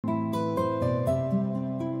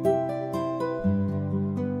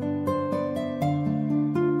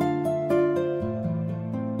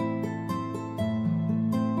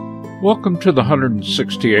Welcome to the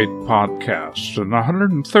 168th podcast, and the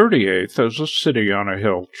 138th as a City on a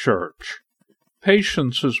Hill church.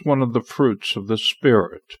 Patience is one of the fruits of the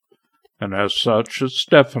Spirit, and as such is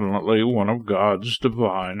definitely one of God's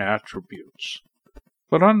divine attributes.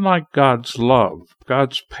 But unlike God's love,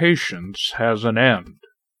 God's patience has an end.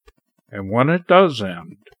 And when it does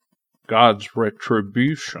end, God's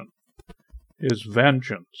retribution, His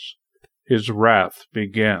vengeance, His wrath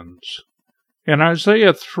begins. In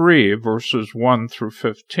Isaiah 3, verses 1 through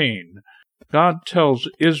 15, God tells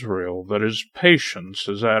Israel that His patience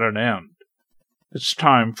is at an end. It's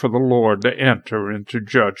time for the Lord to enter into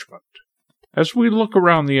judgment. As we look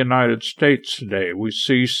around the United States today, we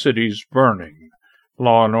see cities burning,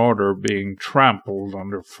 law and order being trampled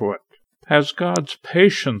underfoot. Has God's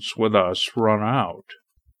patience with us run out?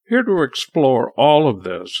 Here to explore all of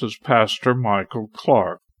this is Pastor Michael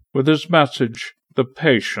Clark with his message, The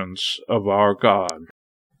Patience of Our God.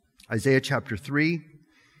 Isaiah chapter 3,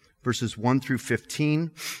 verses 1 through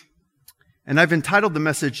 15. And I've entitled the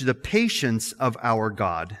message, The Patience of Our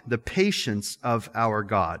God. The Patience of Our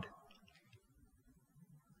God.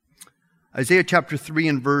 Isaiah chapter 3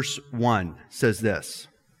 and verse 1 says this.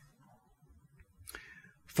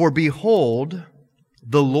 For behold,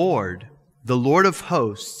 the Lord of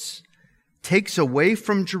hosts, takes away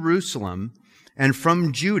from Jerusalem and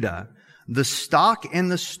from Judah the stock and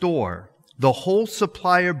the store, the whole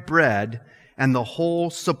supply of bread and the whole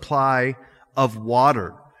supply of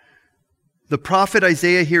water. The prophet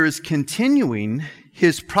Isaiah here is continuing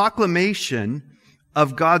his proclamation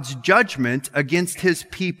of God's judgment against his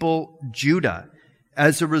people Judah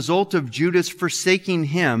as a result of Judah's forsaking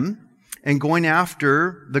him and going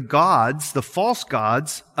after the gods, the false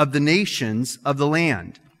gods of the nations of the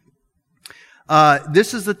land.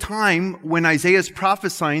 This is the time when Isaiah is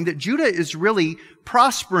prophesying that Judah is really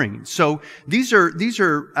prospering. So these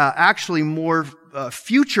are actually more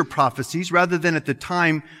future prophecies rather than at the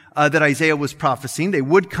time that Isaiah was prophesying. They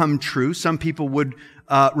would come true. Some people would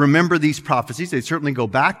remember these prophecies. They certainly go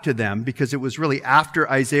back to them because it was really after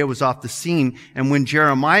Isaiah was off the scene and when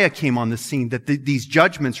Jeremiah came on the scene that these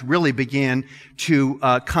judgments really began to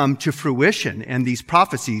come to fruition and these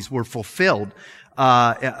prophecies were fulfilled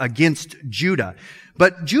against Judah.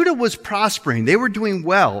 But Judah was prospering. They were doing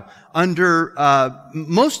well under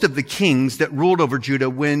most of the kings that ruled over Judah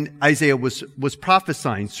when Isaiah was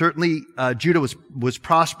prophesying. Certainly, Judah was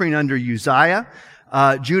prospering under Uzziah.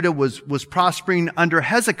 Judah was prospering under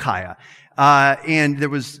Hezekiah. And there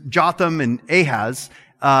was Jotham and Ahaz.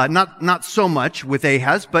 Not so much with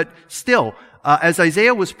Ahaz, but still, as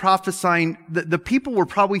Isaiah was prophesying, the people were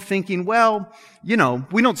probably thinking, well, you know,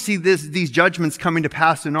 we don't see these judgments coming to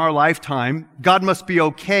pass in our lifetime. God must be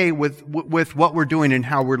okay with what we're doing and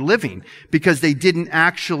how we're living because they didn't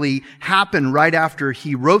actually happen right after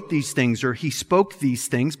he wrote these things or he spoke these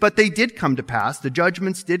things, but they did come to pass. The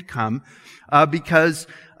judgments did come because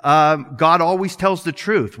God always tells the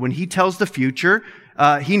truth. When He tells the future,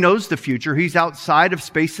 He knows the future. He's outside of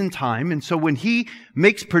space and time. And so when He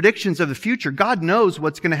makes predictions of the future, God knows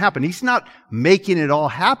what's going to happen. He's not making it all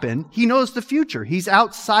happen. He knows the future. He's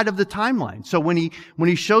outside of the timeline. So when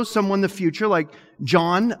he shows someone the future, like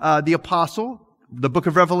John, the apostle, the book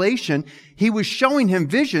of Revelation, he was showing him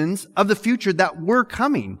visions of the future that were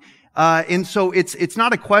coming. And so it's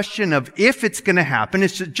not a question of if it's going to happen.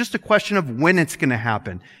 It's just a question of when it's going to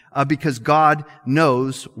happen, because God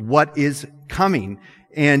knows what is coming.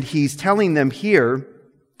 And He's telling them here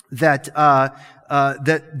that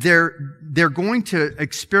they're going to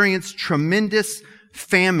experience tremendous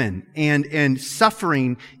famine and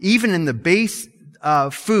suffering, even in the base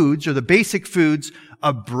foods or the basic foods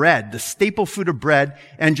of bread, the staple food of bread,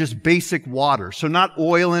 and just basic water. So not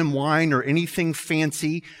oil and wine or anything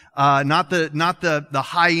fancy, not the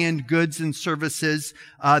high-end goods and services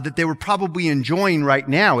that they were probably enjoying right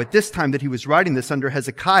now at this time that he was writing this under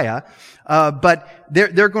Hezekiah. But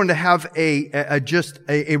they're going to have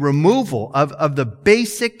a removal of the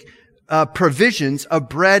basic provisions of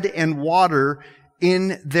bread and water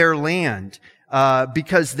in their land.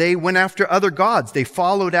 Because they went after other gods. They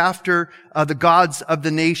followed after the gods of the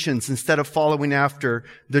nations instead of following after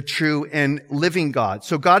the true and living God.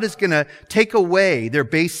 So God is going to take away their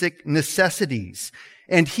basic necessities.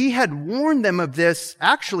 And He had warned them of this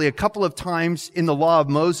actually a couple of times in the law of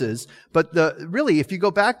Moses. But really, if you go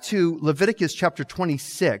back to Leviticus chapter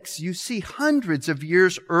 26, you see hundreds of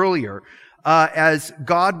years earlier as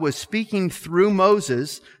God was speaking through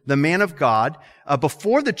Moses, the man of God,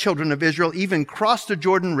 before the children of Israel even crossed the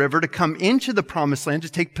Jordan River to come into the promised land, to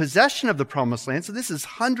take possession of the promised land. So this is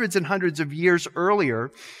hundreds and hundreds of years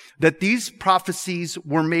earlier that these prophecies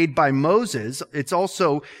were made by Moses. It's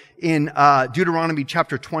also in Deuteronomy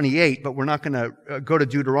chapter 28, but we're not going to go to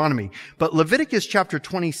Deuteronomy. But Leviticus chapter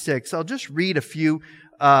 26, I'll just read a few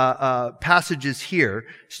passages here,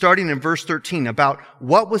 starting in verse 13, about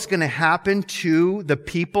what was going to happen to the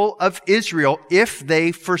people of Israel if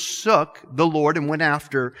they forsook the Lord and went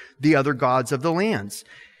after the other gods of the lands.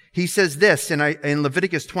 He says this in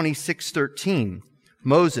Leviticus 26:13.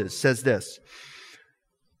 Moses says this,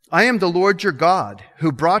 I am the Lord your God,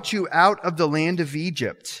 who brought you out of the land of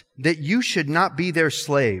Egypt, that you should not be their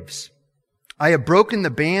slaves. I have broken the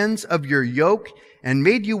bands of your yoke and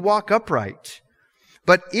made you walk upright.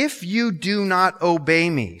 But if you do not obey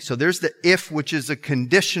me, so there's the if, which is a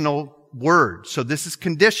conditional word. So this is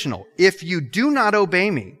conditional. If you do not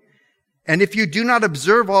obey me, and if you do not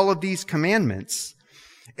observe all of these commandments,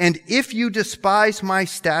 and if you despise my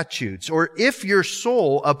statutes, or if your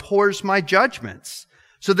soul abhors my judgments,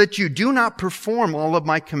 so that you do not perform all of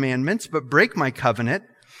my commandments, but break my covenant,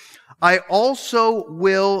 I also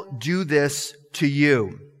will do this to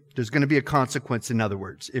you. There's going to be a consequence, in other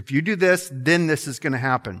words. If you do this, then this is going to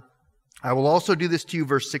happen. I will also do this to you,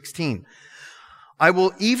 verse 16. I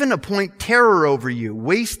will even appoint terror over you,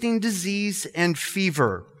 wasting disease and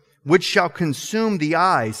fever, which shall consume the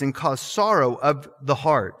eyes and cause sorrow of the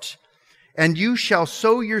heart. And you shall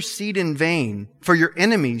sow your seed in vain, for your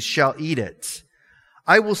enemies shall eat it.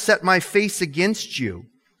 I will set my face against you,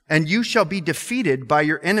 and you shall be defeated by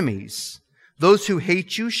your enemies. Those who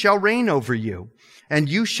hate you shall reign over you, and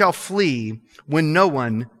you shall flee when no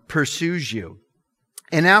one pursues you.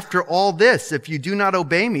 And after all this, if you do not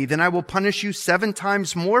obey me, then I will punish you 7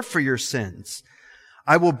 times more for your sins.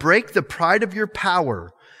 I will break the pride of your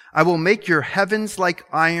power. I will make your heavens like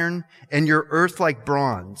iron and your earth like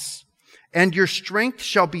bronze. And your strength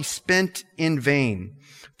shall be spent in vain.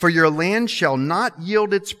 For your land shall not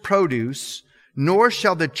yield its produce, nor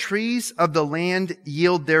shall the trees of the land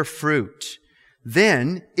yield their fruit.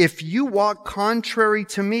 Then, if you walk contrary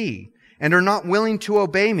to me and are not willing to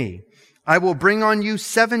obey me, I will bring on you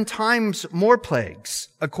 7 times more plagues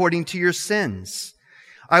according to your sins.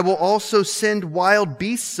 I will also send wild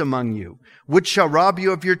beasts among you, which shall rob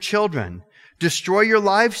you of your children, destroy your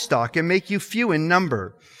livestock, and make you few in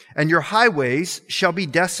number, and your highways shall be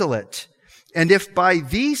desolate. And if by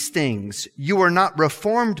these things you are not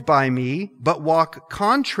reformed by me, but walk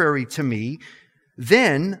contrary to me,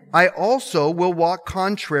 then I also will walk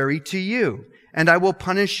contrary to you, and I will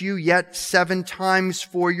punish you yet 7 times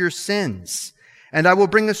for your sins. And I will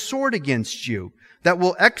bring a sword against you that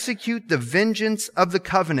will execute the vengeance of the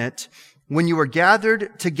covenant. When you are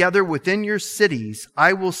gathered together within your cities,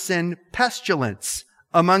 I will send pestilence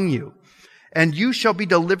among you, and you shall be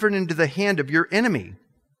delivered into the hand of your enemy.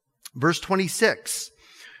 Verse 26,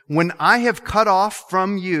 when I have cut off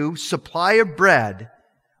from you supply of bread,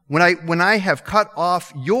 when I have cut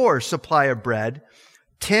off your supply of bread,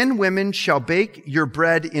 10 women shall bake your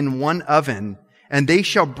bread in one oven, and they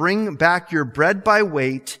shall bring back your bread by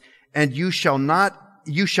weight, and you shall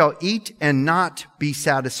eat and not be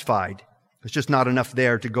satisfied. There's just not enough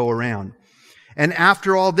there to go around. And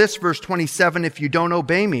after all this, verse 27, if you don't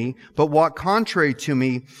obey me, but walk contrary to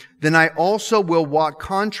me, then I also will walk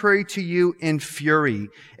contrary to you in fury.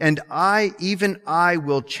 And even I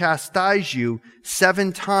will chastise you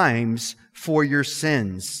 7 times for your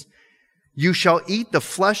sins. You shall eat the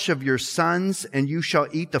flesh of your sons, and you shall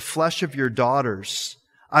eat the flesh of your daughters.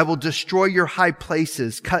 I will destroy your high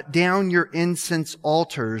places, cut down your incense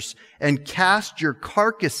altars, and cast your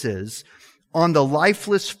carcasses on the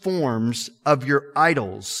lifeless forms of your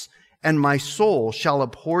idols, and my soul shall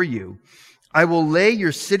abhor you. I will lay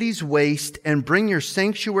your cities waste and bring your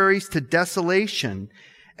sanctuaries to desolation,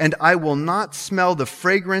 and I will not smell the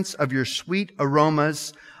fragrance of your sweet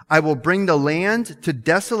aromas. I will bring the land to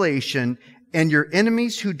desolation, and your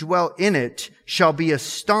enemies who dwell in it shall be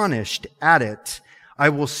astonished at it. I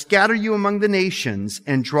will scatter you among the nations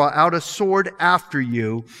and draw out a sword after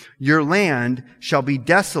you. Your land shall be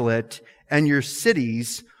desolate, and your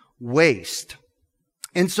cities waste.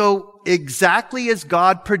 And so, exactly as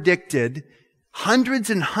God predicted hundreds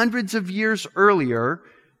and hundreds of years earlier,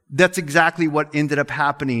 that's exactly what ended up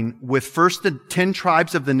happening with first the 10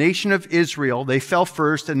 tribes of the nation of Israel. They fell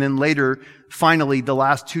first, and then later, finally, the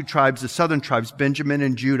last 2 tribes, the southern tribes, Benjamin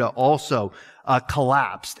and Judah, also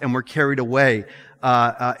collapsed and were carried away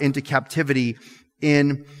into captivity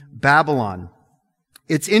in Babylon.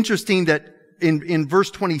 It's interesting that in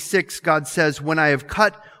verse 26, God says, when I have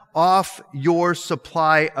cut off your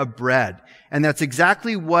supply of bread. And that's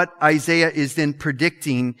exactly what Isaiah is then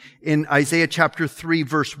predicting in Isaiah chapter 3,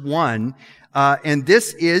 verse 1. And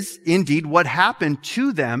this is indeed what happened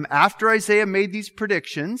to them after Isaiah made these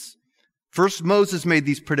predictions. First Moses made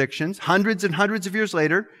these predictions. Hundreds and hundreds of years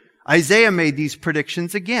later, Isaiah made these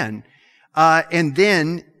predictions again. And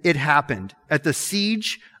then it happened. At the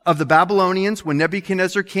siege of the Babylonians, when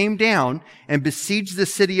Nebuchadnezzar came down and besieged the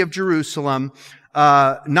city of Jerusalem,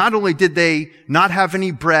 not only did they not have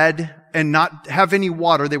any bread and not have any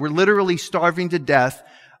water, they were literally starving to death.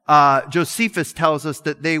 Josephus tells us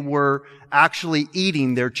that they were actually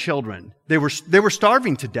eating their children. They were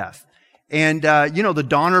starving to death. And, the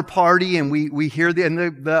Donner Party, and we hear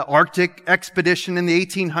the Arctic expedition in the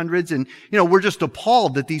 1800s, and, we're just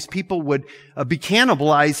appalled that these people would be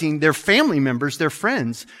cannibalizing their family members, their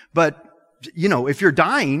friends. But, if you're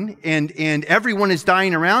dying and everyone is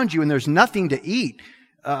dying around you and there's nothing to eat,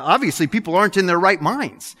 obviously people aren't in their right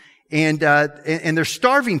minds. And they're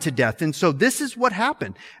starving to death. And so this is what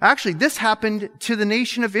happened. Actually, this happened to the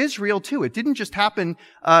nation of Israel too. It didn't just happen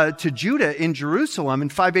to Judah in Jerusalem in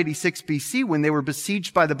 586 BC when they were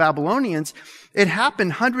besieged by the Babylonians. It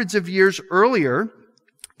happened hundreds of years earlier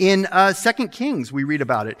in 2 Kings. We read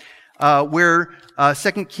about it, where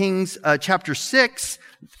 2 Kings chapter 6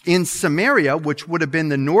 in Samaria, which would have been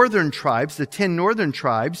the northern tribes, the 10 northern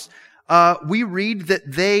tribes, we read that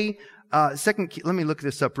they let me look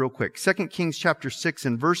this up real quick. 2 Kings chapter 6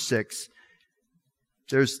 and verse 6.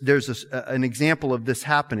 There's an example of this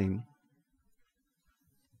happening.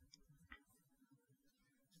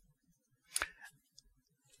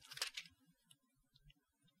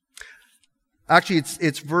 Actually,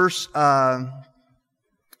 it's verse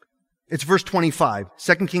 25.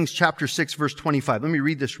 2 Kings chapter 6 verse 25. Let me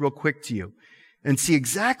read this real quick to you and see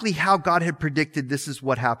exactly how God had predicted this is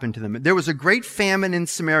what happened to them. There was a great famine in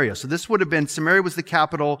Samaria. So this would have been, Samaria was the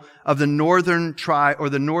capital of the northern tribe or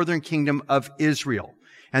the northern kingdom of Israel.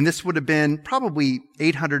 And this would have been probably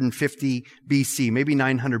 850 BC, maybe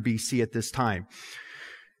 900 BC at this time.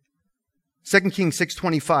 2 Kings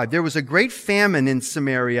 6:25. There was a great famine in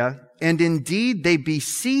Samaria, and indeed they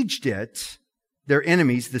besieged it, their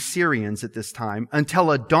enemies, the Syrians at this time,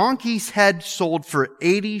 until a donkey's head sold for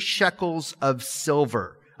 80 shekels of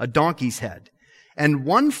silver, a donkey's head, and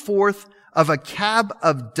 1/4 of a cab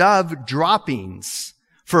of dove droppings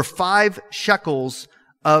for 5 shekels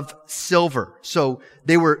of silver. So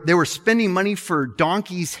they were spending money for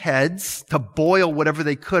donkeys' heads to boil whatever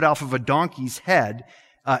they could off of a donkey's head.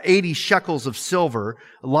 80 shekels of silver,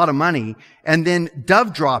 a lot of money, and then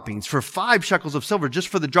dove droppings for 5 shekels of silver, just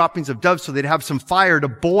for the droppings of doves, so they'd have some fire to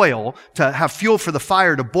boil, to have fuel for the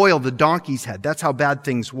fire to boil the donkey's head. That's how bad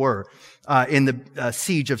things were in the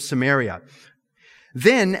siege of Samaria.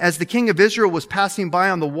 Then, as the king of Israel was passing by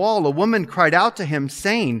on the wall, a woman cried out to him,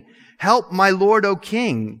 saying, "Help, my lord, O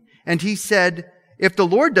king." And he said, "If the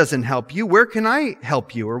Lord doesn't help you, where can I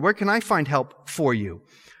help you, or where can I find help for you?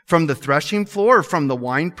 From the threshing floor or from the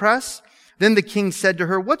winepress?" Then the king said to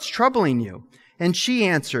her, "What's troubling you?" And she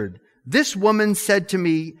answered, "This woman said to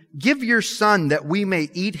me, 'Give your son that we may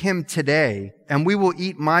eat him today, and we will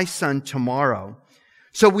eat my son tomorrow.'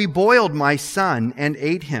 So we boiled my son and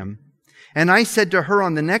ate him. And I said to her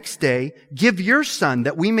on the next day, 'Give your son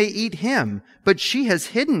that we may eat him.' But she has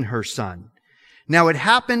hidden her son." Now it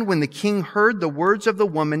happened when the king heard the words of the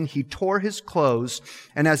woman, he tore his clothes,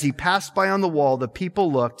 and as he passed by on the wall, the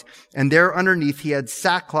people looked, and there underneath he had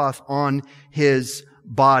sackcloth on his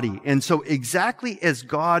body. And so exactly as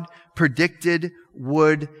God predicted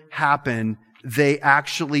would happen, they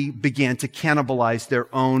actually began to cannibalize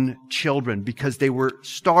their own children because they were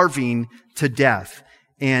starving to death.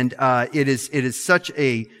 And it is such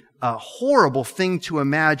a horrible thing to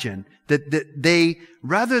imagine that they,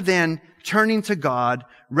 rather than turning to God,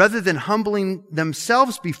 rather than humbling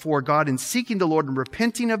themselves before God and seeking the Lord and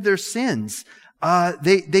repenting of their sins,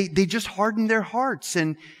 they just hardened their hearts,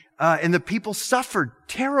 and the people suffered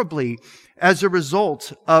terribly as a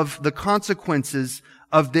result of the consequences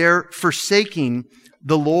of their forsaking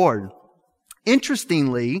the Lord.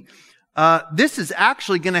 Interestingly, this is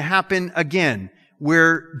actually going to happen again,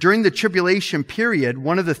 where during the tribulation period,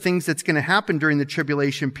 one of the things that's going to happen during the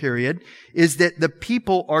tribulation period is that the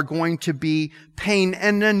people are going to be paying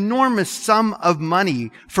an enormous sum of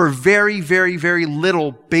money for very, very, very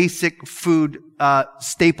little basic food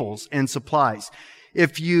staples and supplies.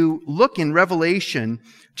 If you look in Revelation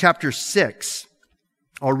chapter 6,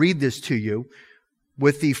 I'll read this to you,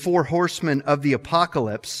 with the 4 horsemen of the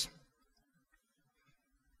apocalypse.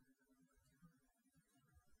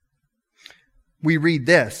 We read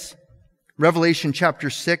this, Revelation chapter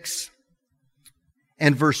 6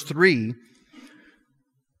 and verse 3,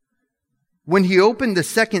 when he opened the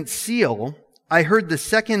second seal, I heard the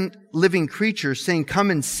second living creature saying, "Come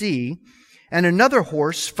and see." And another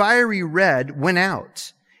horse, fiery red, went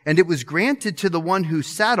out. And it was granted to the one who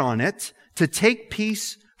sat on it to take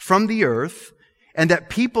peace from the earth, and that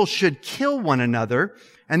people should kill one another.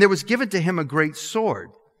 And there was given to him a great sword.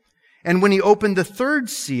 And when he opened the third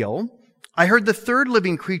seal, I heard the third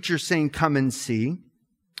living creature saying, "Come and see."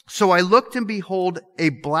 So I looked, and behold, a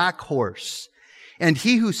black horse. And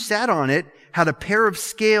he who sat on it had a pair of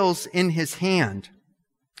scales in his hand.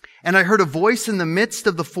 And I heard a voice in the midst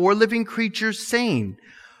of the four living creatures saying,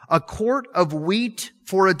 "A quart of wheat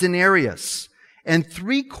for a denarius, and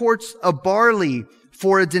 3 quarts of barley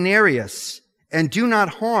for a denarius, and do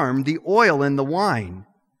not harm the oil and the wine."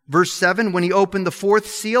 Verse 7, when he opened the fourth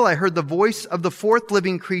seal, I heard the voice of the fourth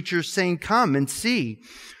living creature saying, "Come and see."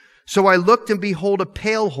 So I looked, and behold, a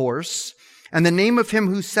pale horse, and the name of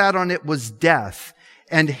him who sat on it was Death,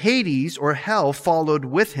 and Hades, or hell, followed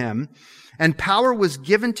with him. And power was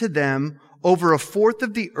given to them over a fourth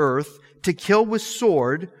of the earth to kill with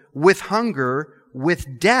sword, with hunger,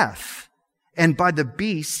 with death, and by the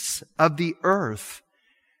beasts of the earth.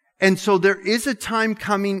 And so there is a time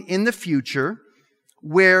coming in the future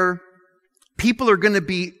where people are going to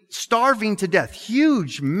be starving to death.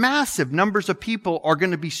 Huge, massive numbers of people are going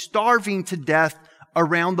to be starving to death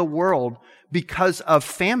around the world because of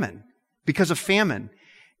famine.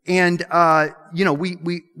 And,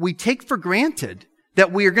 we take for granted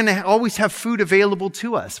that we are going to always have food available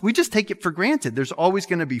to us. We just take it for granted. There's always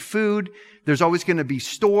going to be food. There's always going to be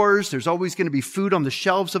stores. There's always going to be food on the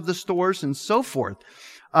shelves of the stores and so forth.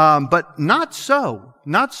 But not so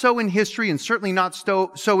in history, and certainly not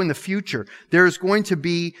so in the future. There is going to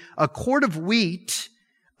be a quart of wheat,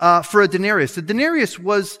 for a denarius. The denarius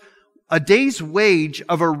was a day's wage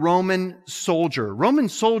of a Roman soldier. Roman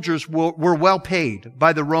soldiers were well paid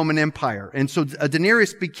by the Roman Empire. And so a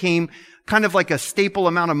denarius became kind of like a staple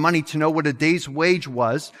amount of money to know what a day's wage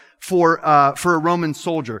was for a Roman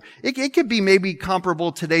soldier. It could be maybe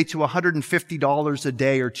comparable today to $150 a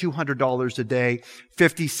day or $200 a day,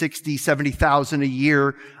 50, 60, 70,000 a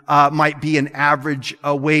year, might be an average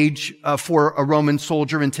wage, for a Roman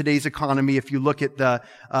soldier in today's economy. If you look at the,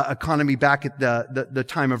 economy back at the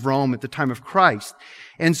time of Rome, at the time of Christ.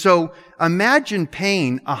 And so imagine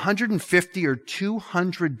paying $150 or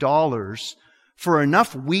 $200 for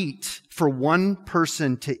enough wheat for one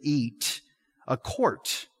person to eat a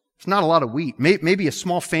quart. It's not a lot of wheat. Maybe a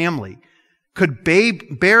small family could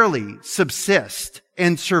barely subsist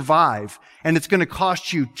and survive. And it's going to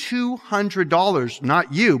cost you $200,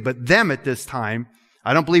 not you, but them at this time.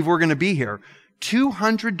 I don't believe we're going to be here.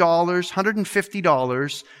 $200,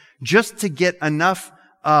 $150 just to get enough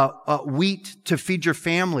wheat to feed your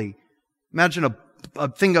family. Imagine a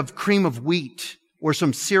thing of cream of wheat or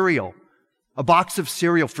some cereal. A box of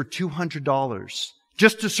cereal for $200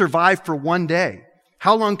 just to survive for one day.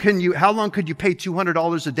 How long could you pay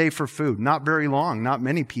 $200 a day for food? Not very long. Not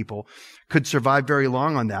many people could survive very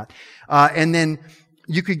long on that. And then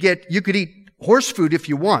you could eat horse food if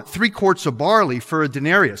you want. 3 quarts of barley for a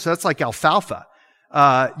denarius. So that's like alfalfa.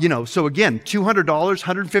 So again, $200,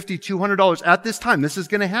 $150, $200 at this time. This is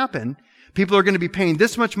going to happen. People are going to be paying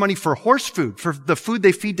this much money for horse food, for the food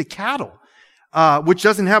they feed to cattle. Which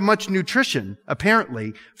doesn't have much nutrition,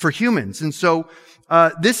 apparently, for humans. And so,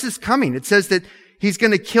 this is coming. It says that he's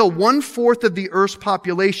going to kill 1/4 of the earth's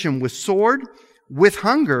population with sword, with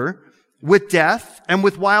hunger, with death, and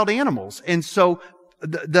with wild animals. And so,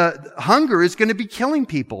 the hunger is going to be killing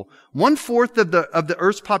people. 1/4 of the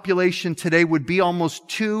earth's population today would be almost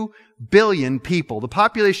 2 billion people. The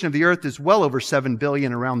population of the earth is well over 7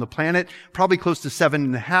 billion around the planet, probably close to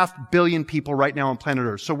 7.5 billion people right now on planet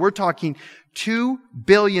Earth. So we're talking 2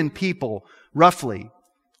 billion people, roughly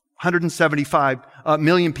 175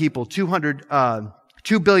 million people, 2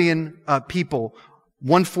 billion people,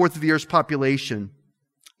 1/4 of the earth's population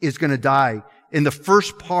is going to die in the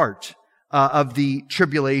first part of the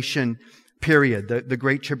tribulation period, the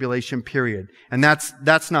Great Tribulation period. And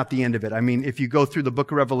that's not the end of it. I mean, if you go through the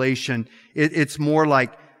book of Revelation, it's more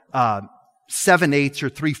like 7/8 or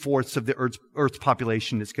 3/4 of the Earth's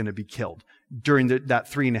population is going to be killed during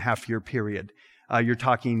that 3.5 year period. You're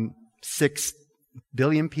talking 6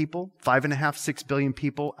 billion people, 5.5, 6 billion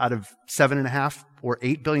people out of 7.5 or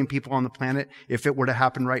 8 billion people on the planet, if it were to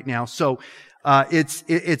happen right now. So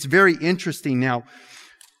it's very interesting. Now,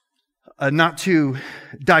 not to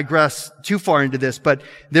digress too far into this, but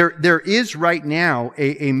there is right now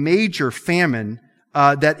a major famine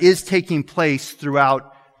that is taking place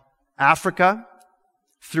throughout Africa,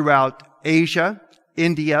 throughout Asia,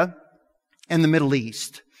 India, and the Middle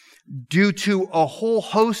East due to a whole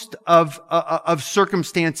host of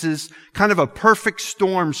circumstances, kind of a perfect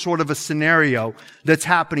storm sort of a scenario that's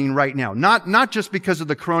happening right now. Not just because of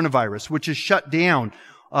the coronavirus, which has shut down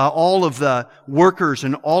all of the workers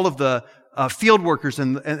and all of the field workers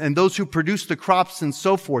and those who produce the crops and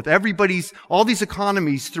so forth. All these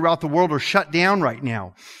economies throughout the world are shut down right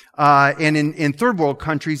now. And in third world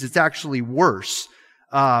countries, it's actually worse.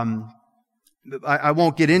 I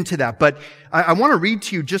won't get into that, but I want to read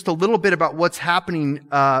to you just a little bit about what's happening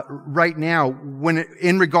right now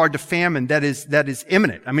in regard to famine that is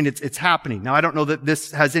imminent. I mean, it's happening. Now, I don't know that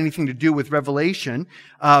this has anything to do with Revelation,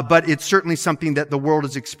 but it's certainly something that the world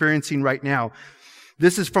is experiencing right now.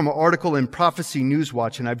 This is from an article in Prophecy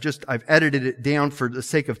Newswatch, and I've edited it down for the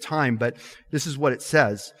sake of time, but this is what it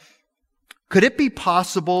says. Could it be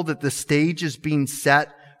possible that the stage is being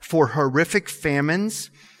set for horrific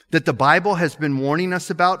famines that the Bible has been warning us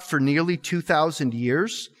about for nearly 2,000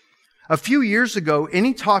 years? A few years ago,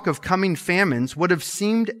 any talk of coming famines would have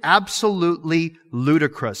seemed absolutely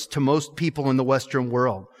ludicrous to most people in the Western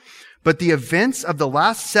world. But the events of the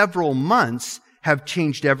last several months have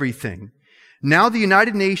changed everything. Now the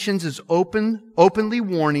United Nations is openly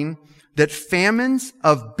warning that famines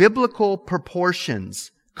of biblical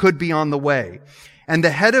proportions could be on the way. And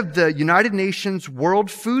the head of the United Nations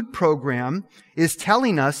World Food Program is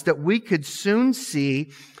telling us that we could soon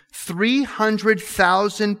see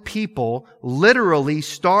 300,000 people literally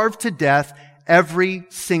starve to death every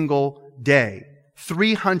single day.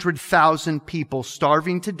 300,000 people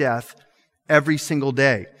starving to death every single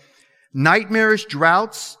day. Nightmarish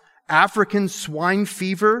droughts, African swine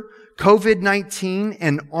fever, COVID-19,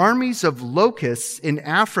 and armies of locusts in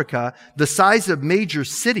Africa, the size of major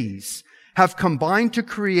cities, have combined to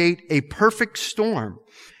create a perfect storm,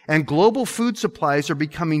 and global food supplies are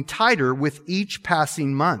becoming tighter with each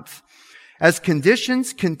passing month. As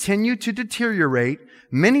conditions continue to deteriorate,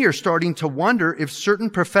 many are starting to wonder if certain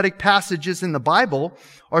prophetic passages in the Bible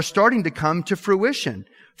are starting to come to fruition.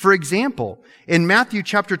 For example, in Matthew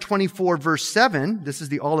chapter 24, verse 7, this is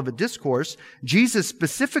the Olivet Discourse, Jesus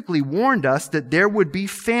specifically warned us that there would be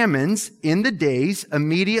famines in the days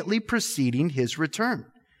immediately preceding his return.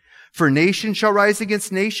 For nation shall rise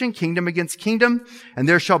against nation, kingdom against kingdom, and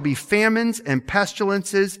there shall be famines and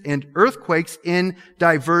pestilences and earthquakes in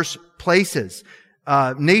diverse places.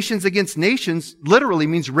 Nations against nations literally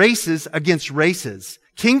means races against races.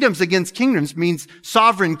 Kingdoms against kingdoms means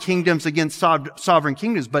sovereign kingdoms against sovereign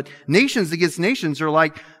kingdoms. But nations against nations are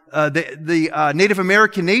like the Native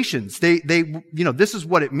American nations. This is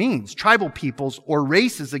what it means. Tribal peoples or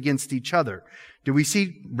races against each other. Do we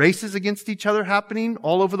see races against each other happening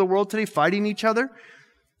all over the world today, fighting each other?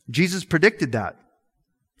 Jesus predicted that.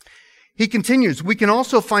 He continues, we can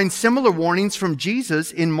also find similar warnings from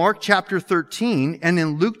Jesus in Mark chapter 13 and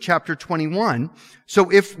in Luke chapter 21. So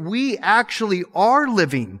if we actually are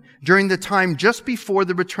living during the time just before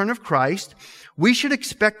the return of Christ, we should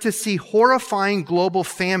expect to see horrifying global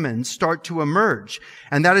famines start to emerge.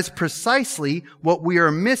 And that is precisely what we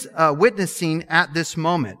are witnessing at this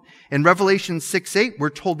moment. In Revelation 6:8, we're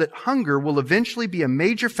told that hunger will eventually be a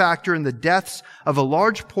major factor in the deaths of a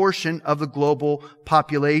large portion of the global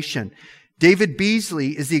population. David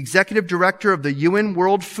Beasley is the executive director of the UN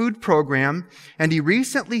World Food Program, and he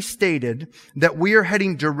recently stated that we are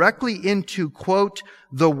heading directly into, quote,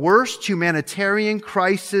 the worst humanitarian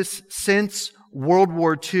crisis since World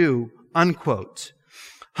War II, unquote.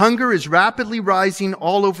 Hunger is rapidly rising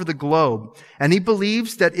all over the globe, and he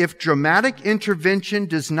believes that if dramatic intervention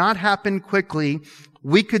does not happen quickly,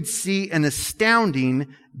 we could see an astounding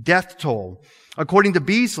death toll. According to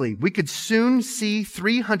Beasley, we could soon see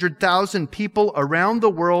 300,000 people around the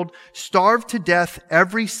world starve to death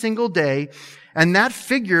every single day, and that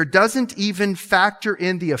figure doesn't even factor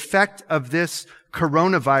in the effect of this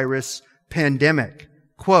coronavirus pandemic.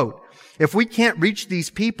 Quote, if we can't reach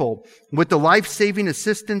these people with the life-saving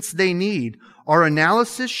assistance they need, our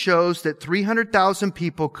analysis shows that 300,000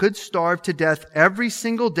 people could starve to death every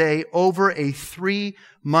single day over a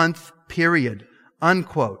 3-month period,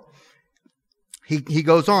 unquote. He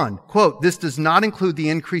goes on, quote, this does not include the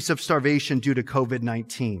increase of starvation due to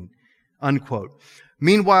COVID-19, unquote.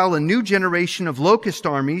 Meanwhile, a new generation of locust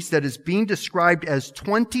armies that is being described as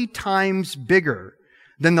 20 times bigger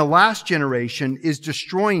than the last generation is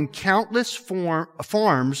destroying countless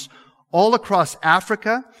farms all across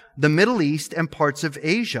Africa, the Middle East, and parts of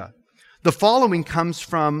Asia. The following comes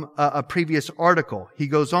from a previous article. He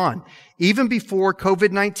goes on, even before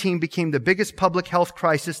COVID-19 became the biggest public health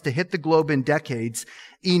crisis to hit the globe in decades,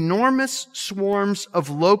 enormous swarms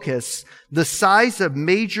of locusts the size of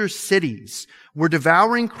major cities were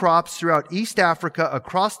devouring crops throughout East Africa,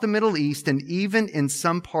 across the Middle East, and even in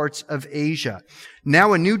some parts of Asia.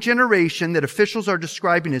 Now a new generation that officials are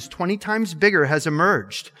describing as 20 times bigger has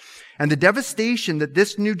emerged. And the devastation that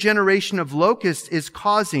this new generation of locusts is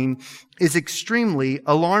causing is extremely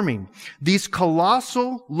alarming. These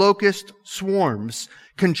colossal locust swarms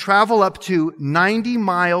can travel up to 90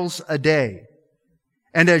 miles a day.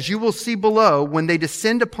 And as you will see below, when they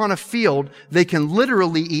descend upon a field, they can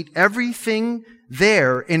literally eat everything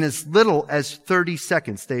there in as little as 30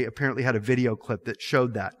 seconds. They apparently had a video clip that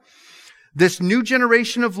showed that. This new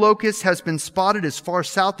generation of locusts has been spotted as far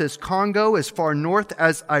south as Congo, as far north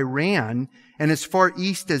as Iran, and as far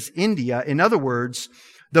east as India. In other words,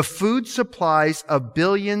 the food supplies of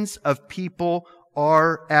billions of people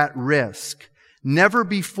are at risk. Never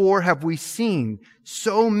before have we seen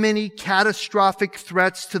so many catastrophic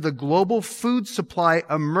threats to the global food supply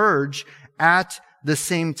emerge at the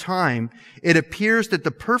same time. It appears that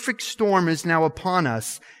the perfect storm is now upon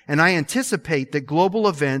us, and I anticipate that global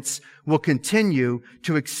events will continue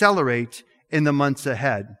to accelerate in the months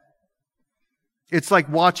ahead. It's like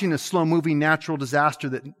watching a slow-moving natural disaster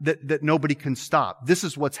that nobody can stop. This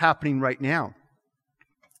is what's happening right now.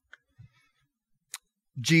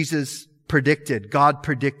 God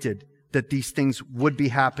predicted that these things would be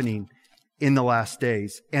happening in the last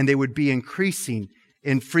days, and they would be increasing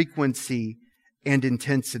in frequency and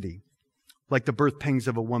intensity, like the birth pangs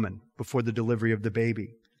of a woman before the delivery of the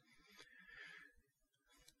baby.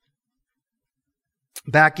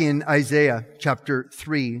 Back in Isaiah chapter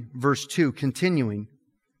 3, verse 2, continuing,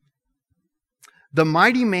 the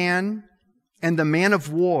mighty man and the man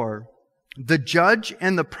of war, the judge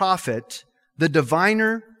and the prophet, the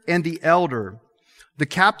diviner and the elder, the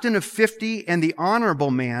captain of 50 and the honorable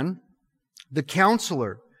man, the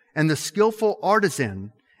counselor and the skillful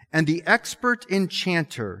artisan, and the expert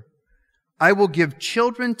enchanter, I will give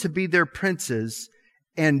children to be their princes,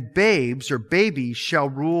 and babes or babies shall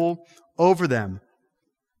rule over them.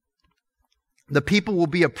 The people will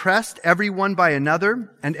be oppressed, every one by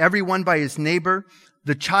another, and every one by his neighbor.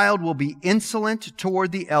 The child will be insolent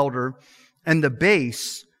toward the elder, and the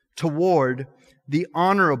base toward the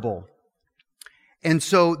honorable. And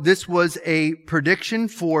so this was a prediction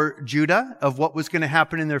for Judah of what was going to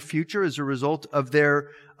happen in their future as a result of their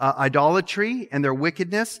idolatry and their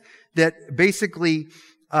wickedness. That basically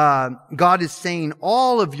God is saying,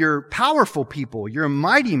 all of your powerful people, your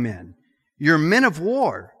mighty men, your men of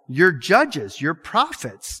war, your judges, your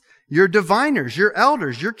prophets, your diviners, your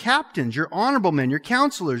elders, your captains, your honorable men, your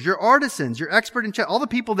counselors, your artisans, your expert in all the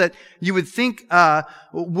people that you would think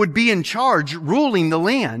would be in charge ruling the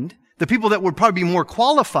land, the people that would probably be more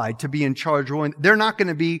qualified to be in charge ruling, they're not going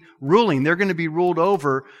to be ruling. They're going to be ruled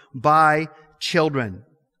over by children.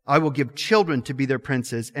 I will give children to be their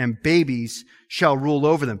princes, and babies shall rule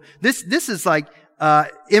over them. This is like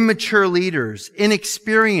immature leaders,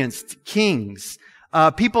 inexperienced kings,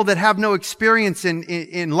 people that have no experience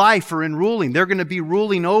in life or in ruling. They're going to be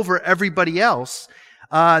ruling over everybody else.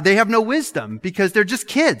 They have no wisdom because they're just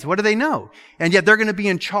kids. What do they know? And yet they're going to be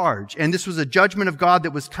in charge. And this was a judgment of God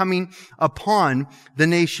that was coming upon the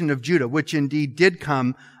nation of Judah, which indeed did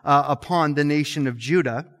come upon the nation of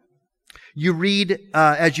Judah. You read,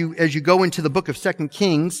 as you go into the book of 2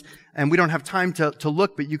 Kings, and we don't have time to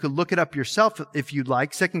look, but you could look it up yourself if you'd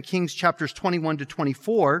like. 2 Kings chapters 21 to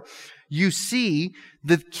 24, you see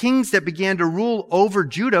the kings that began to rule over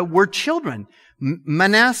Judah were children.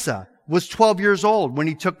 Manasseh was 12 years old when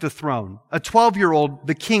he took the throne. A 12-year-old,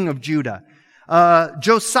 the king of Judah.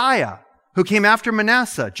 Josiah, who came after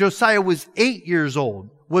Manasseh. Josiah was 8 years old,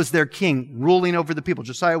 was their king, ruling over the people.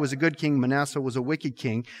 Josiah was a good king. Manasseh was a wicked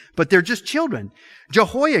king. But they're just children.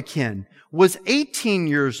 Jehoiakim was 18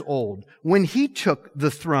 years old when he took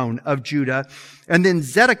the throne of Judah. And then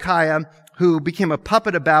Zedekiah, who became a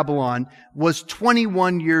puppet of Babylon, was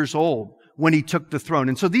 21 years old when he took the throne.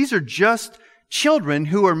 And so these are just children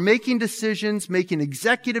who are making decisions, making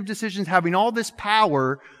executive decisions, having all this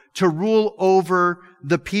power to rule over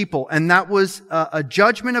the people. And that was a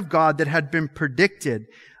judgment of God that had been predicted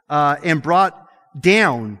and brought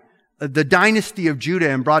down the dynasty of Judah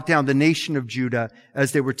and brought down the nation of Judah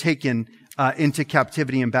as they were taken into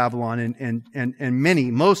captivity in Babylon.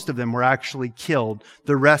 And most of them were actually killed.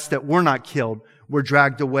 The rest that were not killed were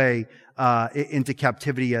dragged away into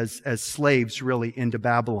captivity as slaves, really, into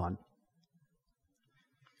Babylon.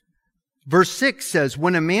 Verse 6 says,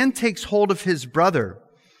 when a man takes hold of his brother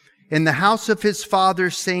in the house of his father,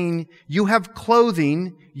 saying, you have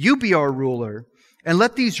clothing, you be our ruler, and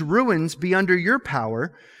let these ruins be under your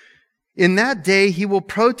power. In that day he will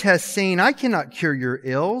protest, saying, I cannot cure your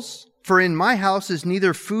ills, for in my house is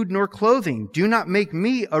neither food nor clothing. Do not make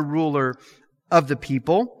me a ruler of the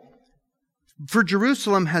people. For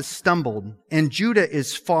Jerusalem has stumbled, and Judah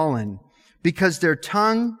is fallen, because their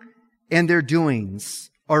tongue and their doings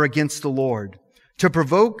are against the Lord, to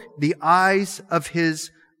provoke the eyes of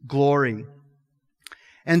his glory.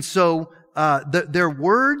 And so their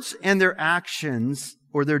words and their actions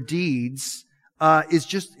or their deeds is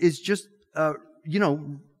just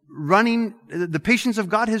running. The patience of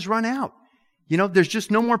God has run out. There's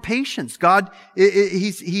just no more patience. God,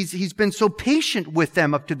 He's been so patient with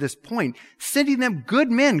them up to this point, sending them good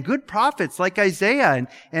men, good prophets like Isaiah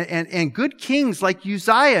and good kings like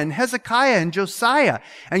Uzziah and Hezekiah and Josiah.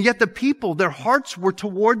 And yet the people, their hearts were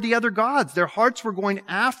toward the other gods. Their hearts were going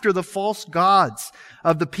after the false gods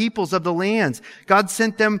of the peoples of the lands. God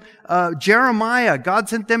sent them Jeremiah. God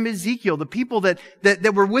sent them Ezekiel, the people that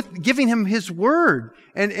were giving him his word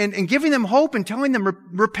and giving them hope and telling them,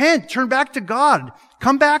 repent, turn back to God,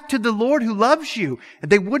 come back to the Lord who loves you.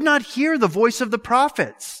 And they would not hear the voice of the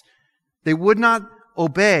prophets. They would not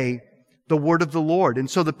obey the word of the Lord. And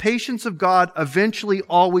so the patience of God eventually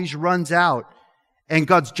always runs out, and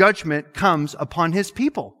God's judgment comes upon his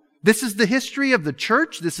people. This is the history of the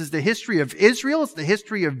church. This is the history of Israel. It's the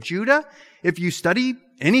history of Judah. If you study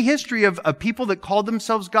any history of people that call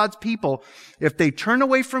themselves God's people, if they turn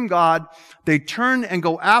away from God, they turn and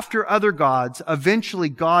go after other gods, eventually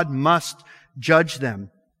God must judge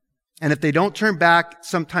them. And if they don't turn back,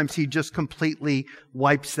 sometimes he just completely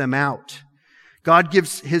wipes them out. God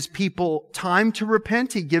gives his people time to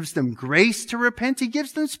repent. He gives them grace to repent. He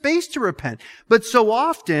gives them space to repent. But so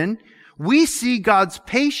often, we see God's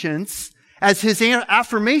patience as his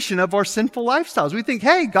affirmation of our sinful lifestyles. We think,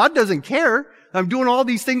 hey, God doesn't care. I'm doing all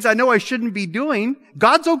these things I know I shouldn't be doing.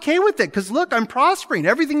 God's okay with it because look, I'm prospering.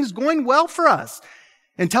 Everything's going well for us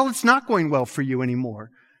until it's not going well for you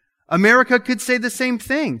anymore. America could say the same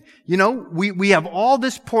thing. We have all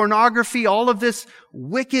this pornography, all of this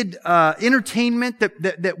wicked entertainment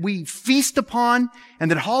that we feast upon and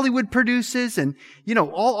that Hollywood produces, and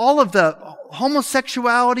all of the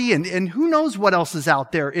homosexuality and who knows what else is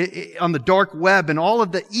out there on the dark web, and all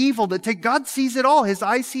of the evil that God sees it all. His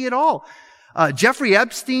eyes see it all. Jeffrey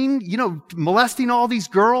Epstein, molesting all these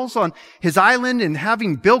girls on his island and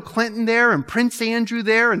having Bill Clinton there and Prince Andrew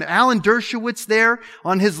there and Alan Dershowitz there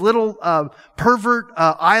on his little pervert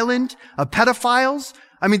island of pedophiles.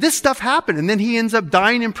 I mean, this stuff happened, and then he ends up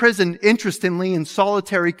dying in prison, interestingly, in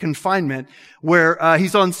solitary confinement, where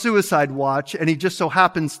he's on suicide watch, and he just so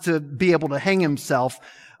happens to be able to hang himself,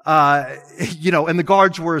 and the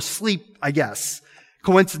guards were asleep, I guess,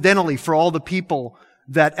 coincidentally, for all the people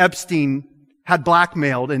that Epstein had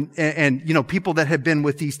blackmailed and people that had been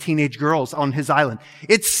with these teenage girls on his island.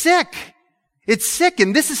 It's sick. It's sick.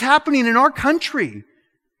 And this is happening in our country.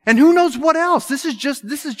 And who knows what else? This is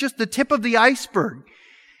just the tip of the iceberg.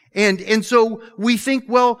 And so we think,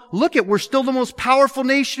 well, we're still the most powerful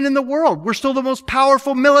nation in the world. We're still the most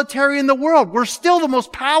powerful military in the world. We're still the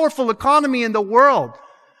most powerful economy in the world.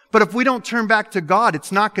 But if we don't turn back to God,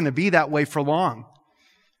 it's not going to be that way for long.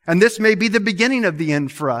 And this may be the beginning of the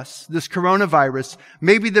end for us. This coronavirus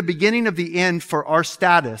may be the beginning of the end for our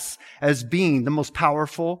status as being the most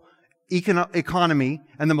powerful economy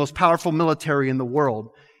and the most powerful military in the world.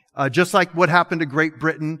 Just like what happened to Great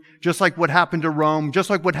Britain, just like what happened to Rome, just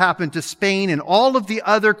like what happened to Spain and all of the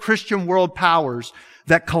other Christian world powers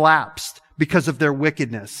that collapsed because of their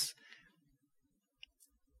wickedness.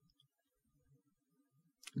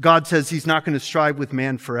 God says he's not going to strive with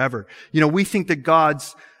man forever. We think that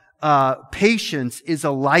God's patience is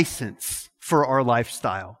a license for our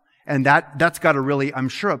lifestyle. And that's got to really, I'm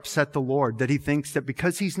sure, upset the Lord, that he thinks that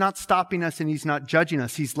because he's not stopping us and he's not judging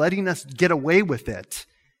us, he's letting us get away with it,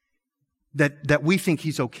 that we think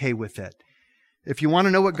he's okay with it. If you want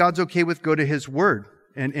to know what God's okay with, go to his word.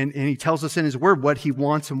 And he tells us in his word what he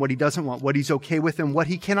wants and what he doesn't want, what he's okay with and what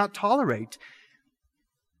he cannot tolerate.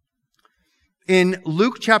 In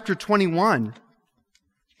Luke chapter 21,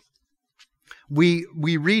 we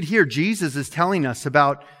read here, Jesus is telling us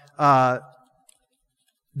about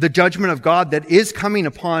the judgment of God that is coming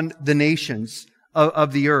upon the nations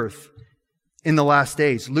of the earth in the last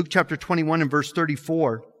days. Luke chapter 21 and verse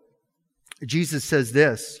 34, Jesus says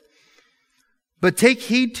this, "But take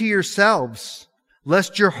heed to yourselves,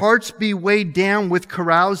 lest your hearts be weighed down with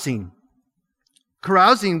carousing."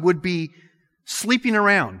 Carousing would be sleeping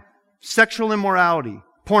around, sexual immorality,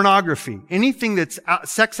 pornography, anything that's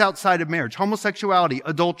sex outside of marriage, homosexuality,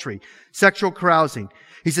 adultery, sexual carousing.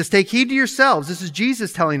 He says, take heed to yourselves. This is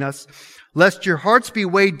Jesus telling us, lest your hearts be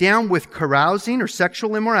weighed down with carousing or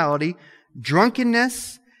sexual immorality,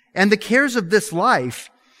 drunkenness, and the cares of this life,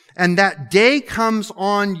 and that day comes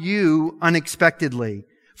on you unexpectedly.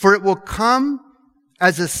 For it will come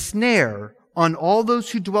as a snare on all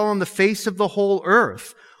those who dwell on the face of the whole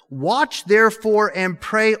earth. Watch therefore and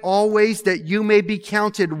pray always that you may be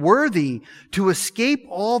counted worthy to escape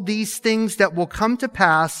all these things that will come to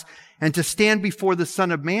pass and to stand before the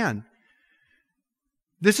Son of Man.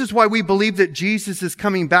 This is why we believe that Jesus is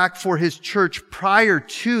coming back for His church prior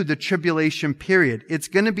to the tribulation period. It's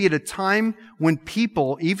going to be at a time when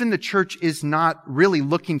people, even the church, is not really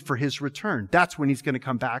looking for His return. That's when He's going to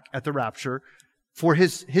come back at the rapture for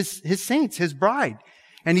His saints, His bride.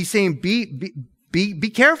 And He's saying,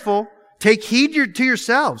 be careful. Take heed to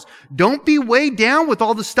yourselves. Don't be weighed down with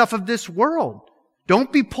all the stuff of this world.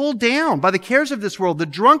 Don't be pulled down by the cares of this world, the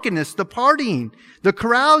drunkenness, the partying, the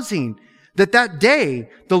carousing. That day,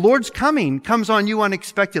 the Lord's coming comes on you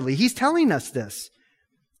unexpectedly. He's telling us this.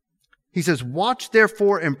 He says, watch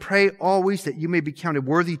therefore and pray always that you may be counted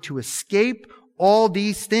worthy to escape all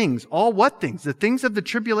these things. All what things? The things of the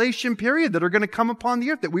tribulation period that are going to come upon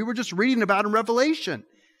the earth that we were just reading about in Revelation.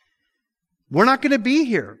 We're not going to be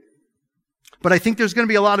here. But I think there's going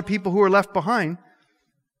to be a lot of people who are left behind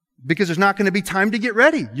because there's not going to be time to get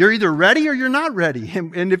ready. You're either ready or you're not ready.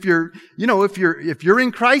 And if you're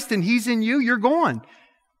in Christ and He's in you, you're going.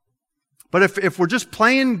 But if we're just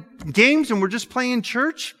playing games and we're just playing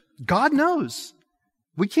church, God knows.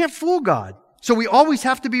 We can't fool God. So we always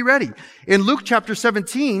have to be ready. In Luke chapter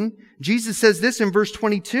 17, Jesus says this in verse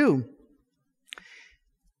 22.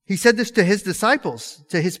 He said this to His disciples,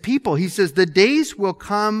 to His people. He says, the days will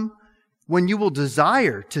come when you will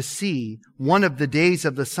desire to see one of the days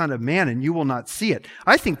of the Son of Man and you will not see it.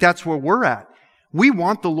 I think that's where we're at. We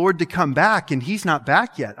want the Lord to come back and He's not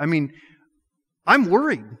back yet. I mean, I'm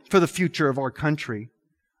worried for the future of our country.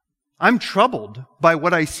 I'm troubled by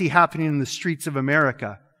what I see happening in the streets of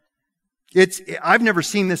America. I've never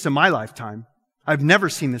seen this in my lifetime. I've never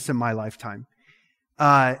seen this in my lifetime.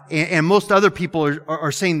 And most other people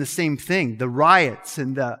are saying the same thing. The riots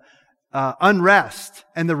and the unrest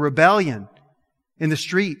and the rebellion in the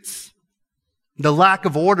streets, the lack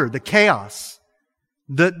of order, the chaos,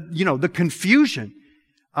 the confusion.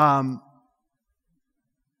 The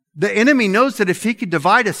enemy knows that if he could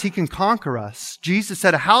divide us, he can conquer us. Jesus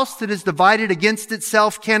said, a house that is divided against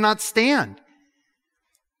itself cannot stand.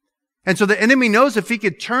 And so the enemy knows if he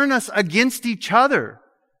could turn us against each other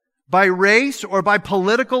by race or by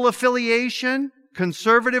political affiliation,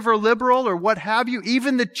 conservative or liberal or what have you,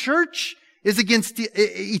 even the church is against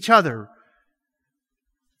each other.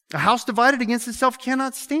 A house divided against itself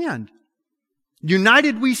cannot stand.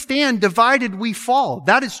 United we stand, divided we fall.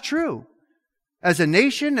 That is true. As a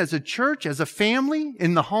nation, as a church, as a family,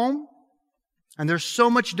 in the home. And there's so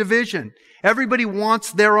much division. Everybody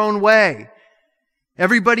wants their own way.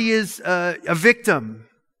 Everybody is a victim.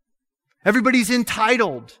 Everybody's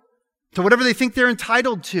entitled to whatever they think they're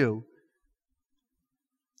entitled to.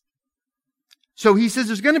 So he says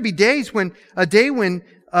there's going to be days when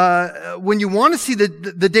you want to see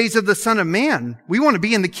the days of the Son of Man. We want to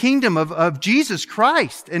be in the kingdom of Jesus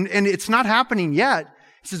Christ. And it's not happening yet.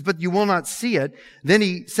 He says, but you will not see it. Then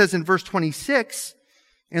he says in verse 26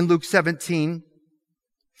 in Luke 17,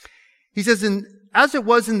 he says, as it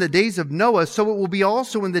was in the days of Noah, so it will be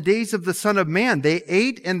also in the days of the Son of Man. They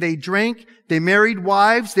ate and they drank. They married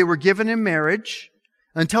wives. They were given in marriage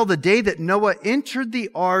until the day that Noah entered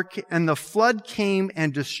the ark and the flood came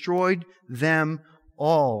and destroyed them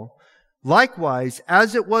all. Likewise,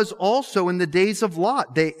 as it was also in the days of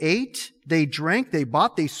Lot, they ate, they drank, they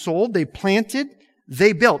bought, they sold, they planted,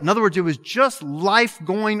 they built. In other words, it was just life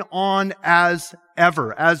going on as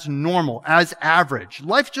ever, as normal, as average.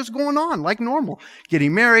 Life just going on like normal.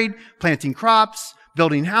 Getting married, planting crops,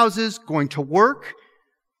 building houses, going to work.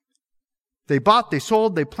 They bought, they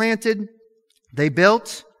sold, they planted, they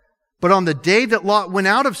built. But on the day that Lot went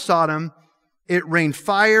out of Sodom, it rained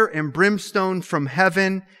fire and brimstone from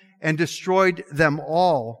heaven and destroyed them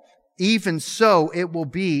all. Even so, it will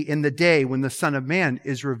be in the day when the Son of Man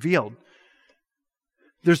is revealed.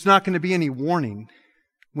 There's not going to be any warning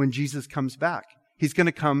when Jesus comes back. He's going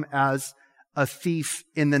to come as a thief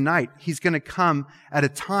in the night. He's going to come at a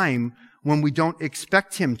time when we don't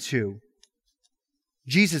expect Him to.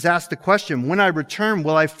 Jesus asked the question, when I return,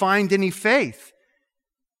 will I find any faith?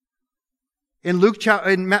 In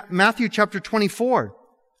Matthew chapter 24,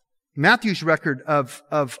 Matthew's record of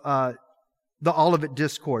the Olivet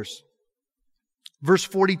Discourse. Verse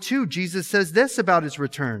 42, Jesus says this about his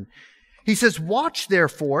return. He says, "Watch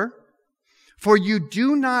therefore, for you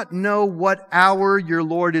do not know what hour your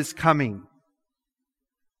Lord is coming."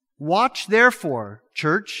 Watch therefore,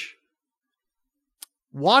 church.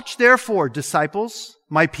 Watch therefore, disciples,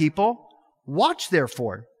 my people. Watch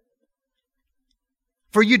therefore.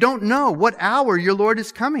 For you don't know what hour your Lord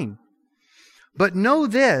is coming. But know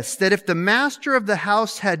this, that if the master of the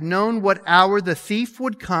house had known what hour the thief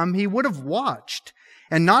would come, he would have watched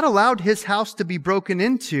and not allowed his house to be broken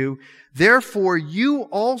into. Therefore, you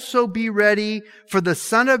also be ready, for the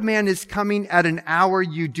Son of Man is coming at an hour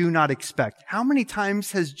you do not expect. How many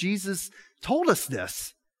times has Jesus told us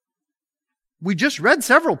this? We just read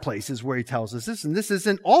several places where he tells us this, and this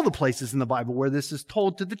isn't all the places in the Bible where this is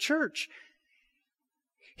told to the church.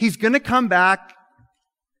 He's going to come back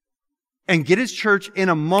and get his church in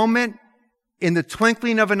a moment, in the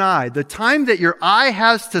twinkling of an eye. The time that your eye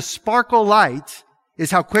has to sparkle light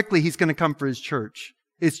is how quickly he's going to come for his church.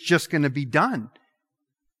 It's just going to be done.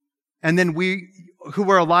 And then we who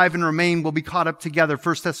are alive and remain will be caught up together.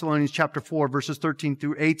 1 Thessalonians chapter 4, verses 13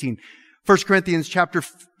 through 18. 1 Corinthians chapter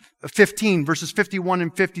 15, verses 51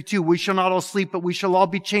 and 52. We shall not all sleep, but we shall all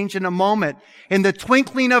be changed in a moment. In the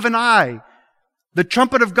twinkling of an eye, the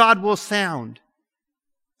trumpet of God will sound.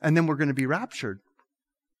 And then we're going to be raptured.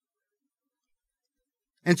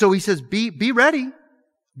 And so he says, be ready.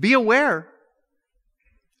 Be aware.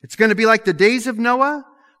 It's going to be like the days of Noah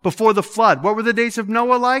before the flood. What were the days of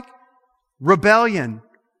Noah like? Rebellion,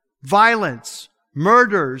 violence,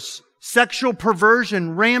 murders, sexual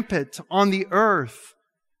perversion rampant on the earth.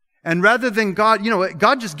 And rather than God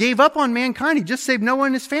just gave up on mankind. He just saved Noah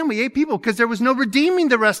and his family, 8 people, because there was no redeeming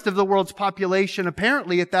the rest of the world's population,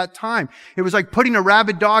 apparently, at that time. It was like putting a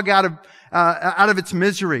rabid dog out of its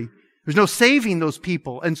misery. There's no saving those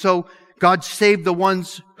people. And so God saved the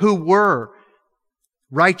ones who were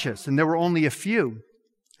righteous, and there were only a few.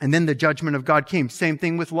 And then the judgment of God came. Same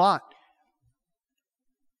thing with Lot.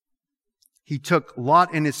 He took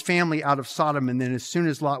Lot and his family out of Sodom, and then as soon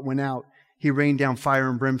as Lot went out, he rained down fire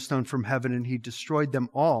and brimstone from heaven, and he destroyed them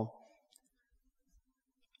all.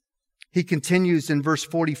 He continues in verse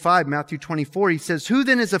 45, Matthew 24. He says, "Who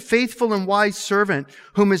then is a faithful and wise servant,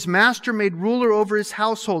 whom his master made ruler over his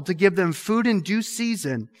household to give them food in due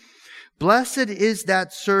season? Blessed is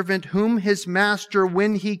that servant whom his master,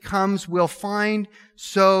 when he comes, will find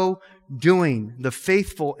so doing." The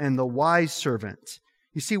faithful and the wise servant.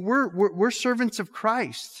 You see, we're servants of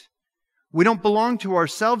Christ. We don't belong to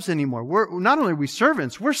ourselves anymore. Not only are we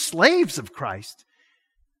servants, we're slaves of Christ.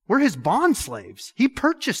 We're his bond slaves. He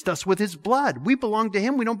purchased us with his blood. We belong to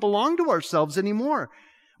him. We don't belong to ourselves anymore.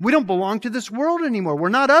 We don't belong to this world anymore. We're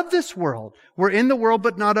not of this world. We're in the world,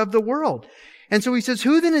 but not of the world. And so he says,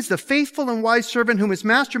 "Who then is the faithful and wise servant whom his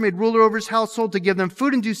master made ruler over his household to give them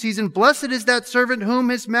food in due season? Blessed is that servant whom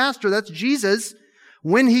his master," that's Jesus,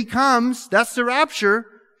 "when he comes," that's the rapture,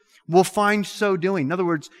 "will find so doing." In other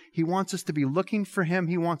words, he wants us to be looking for him.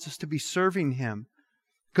 He wants us to be serving him,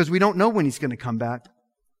 because we don't know when he's going to come back.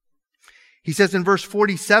 He says in verse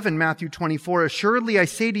 47, Matthew 24, "Assuredly I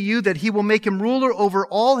say to you that he will make him ruler over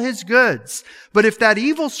all his goods. But if that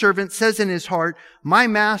evil servant says in his heart, 'My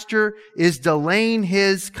master is delaying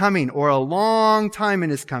his coming,' or a long time in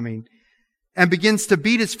his coming, and begins to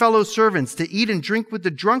beat his fellow servants, to eat and drink with the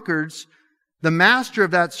drunkards, the master of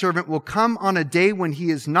that servant will come on a day when he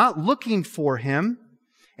is not looking for him,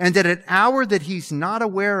 and at an hour that he's not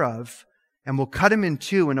aware of, and will cut him in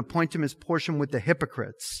two and appoint him his portion with the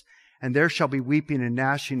hypocrites. And there shall be weeping and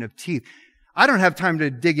gnashing of teeth." I don't have time to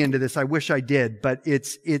dig into this. I wish I did, but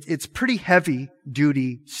it's pretty heavy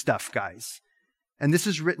duty stuff, guys. And this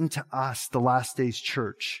is written to us, the last days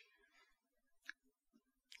church.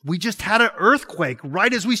 We just had an earthquake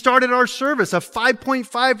right as we started our service, a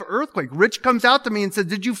 5.5 earthquake. Rich comes out to me and said,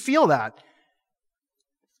 "Did you feel that?" I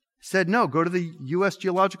said, "No, go to the U.S.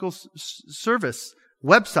 Geological Service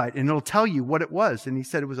website and it'll tell you what it was." And he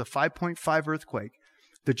said it was a 5.5 earthquake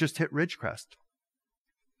that just hit Ridgecrest.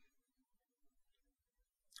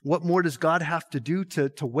 What more does God have to do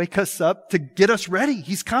to wake us up, to get us ready?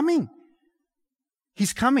 He's coming.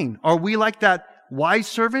 He's coming. Are we like that wise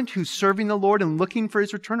servant who's serving the Lord and looking for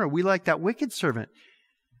his return? Or are we like that wicked servant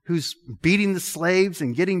who's beating the slaves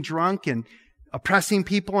and getting drunk and oppressing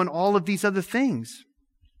people and all of these other things?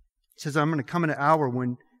 He says, "I'm going to come in an hour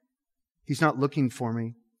when he's not looking for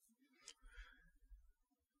me."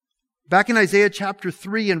 Back in Isaiah chapter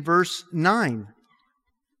 3 and verse 9,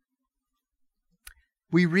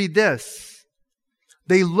 we read this: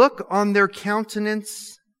 The look on their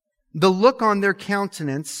countenance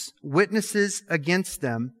witnesses against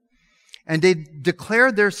them, and they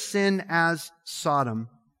declare their sin as Sodom.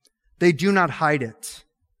 They do not hide it.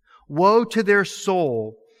 Woe to their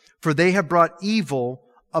soul, for they have brought evil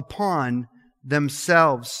upon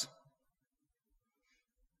themselves.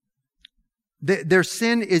 Their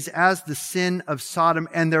sin is as the sin of Sodom,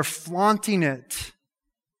 and they're flaunting it.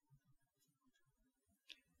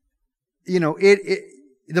 You know,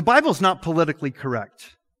 the Bible's not politically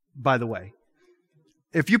correct, by the way.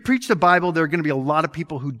 If you preach the Bible, there are going to be a lot of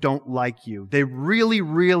people who don't like you. They really,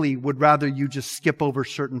 really would rather you just skip over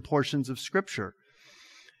certain portions of Scripture.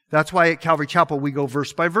 That's why at Calvary Chapel we go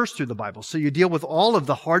verse by verse through the Bible. So you deal with all of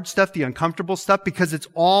the hard stuff, the uncomfortable stuff, because it's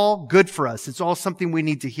all good for us. It's all something we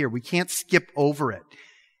need to hear. We can't skip over it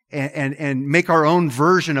and make our own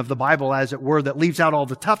version of the Bible, as it were, that leaves out all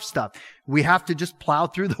the tough stuff. We have to just plow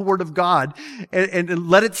through the Word of God and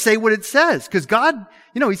let it say what it says. Because God,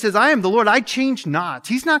 you know, He says, I am the Lord, I change not.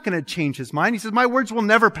 He's not going to change His mind. He says, my words will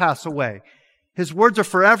never pass away. His words are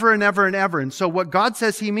forever and ever and ever. And so what God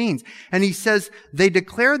says He means. And He says they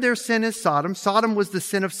declare their sin as Sodom. Sodom was the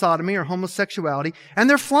sin of sodomy or homosexuality. And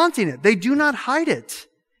they're flaunting it. They do not hide it.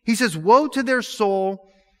 He says, woe to their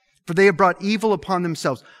soul, for they have brought evil upon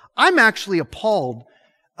themselves. I'm actually appalled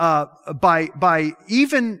by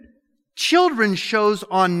even children's shows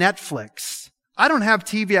on Netflix. I don't have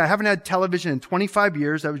TV. I haven't had television in 25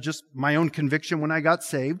 years. That was just my own conviction when I got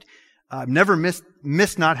saved. I've never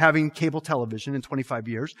missed not having cable television in 25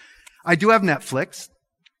 years. I do have Netflix,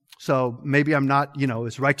 so maybe I'm not, you know,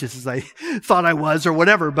 as righteous as I thought I was or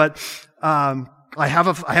whatever, but I have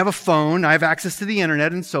a phone, I have access to the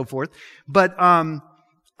internet and so forth. But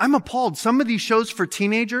I'm appalled. Some of these shows for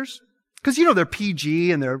teenagers, because, you know, they're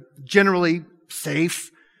PG and they're generally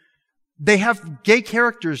safe, they have gay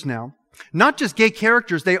characters now. Not just gay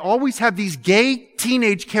characters, they always have these gay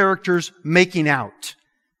teenage characters making out.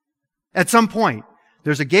 At some point,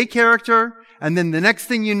 there's a gay character, and then the next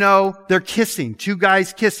thing you know, they're kissing. Two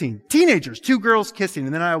guys kissing. Teenagers, two girls kissing.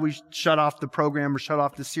 And then I always shut off the program or shut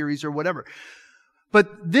off the series or whatever. But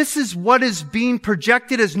this is what is being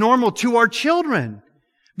projected as normal to our children.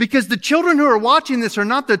 Because the children who are watching this are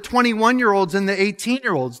not the 21-year-olds and the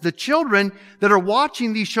 18-year-olds. The children that are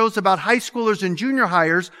watching these shows about high schoolers and junior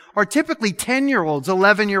hires are typically 10-year-olds,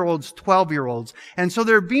 11-year-olds, 12-year-olds. And so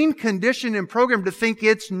they're being conditioned and programmed to think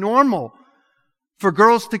it's normal for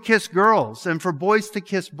girls to kiss girls and for boys to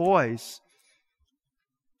kiss boys.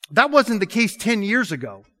 That wasn't the case 10 years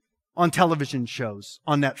ago on television shows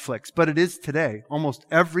on Netflix, but it is today. Almost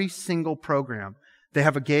every single program, they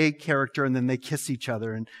have a gay character and then they kiss each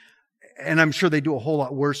other. And I'm sure they do a whole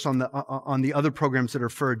lot worse on the other programs that are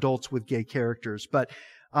for adults with gay characters. But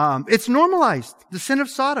it's normalized. The sin of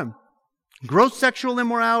Sodom. Gross sexual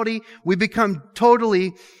immorality. We become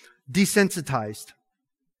totally desensitized.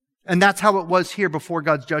 And that's how it was here before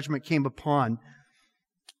God's judgment came upon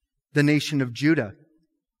the nation of Judah.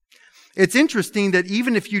 It's interesting that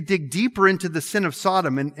even if you dig deeper into the sin of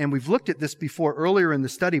Sodom, and we've looked at this before earlier in the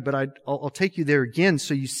study, but I'll take you there again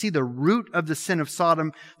so you see the root of the sin of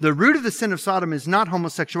Sodom. The root of the sin of Sodom is not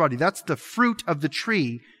homosexuality. That's the fruit of the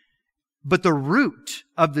tree. But the root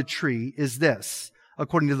of the tree is this,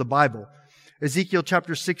 according to the Bible. Ezekiel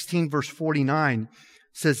chapter 16, verse 49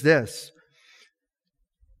 says this,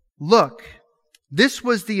 "Look, this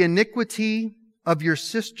was the iniquity of your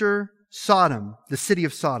sister Sodom," the city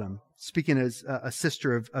of Sodom, speaking as a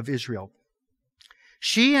sister of Israel.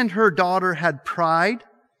 "She and her daughter had pride,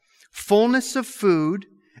 fullness of food,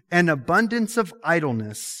 and abundance of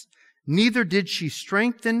idleness. Neither did she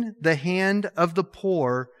strengthen the hand of the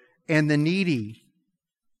poor and the needy."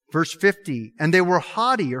 Verse 50, "And they were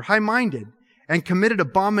haughty or high-minded and committed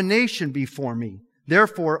abomination before me.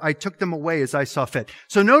 Therefore, I took them away as I saw fit."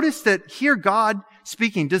 So notice that here God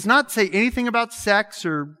speaking does not say anything about sex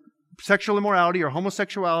or sexual immorality or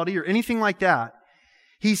homosexuality or anything like that.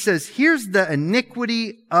 He says, here's the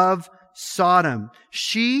iniquity of Sodom.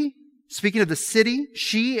 She, speaking of the city,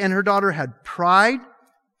 she and her daughter had pride,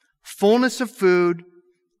 fullness of food,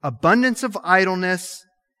 abundance of idleness,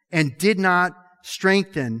 and did not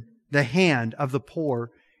strengthen the hand of the poor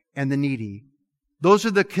and the needy. Those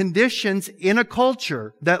are the conditions in a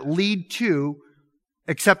culture that lead to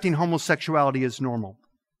accepting homosexuality as normal.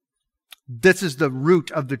 This is the root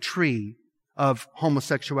of the tree of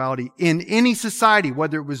homosexuality in any society,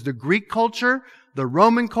 whether it was the Greek culture, the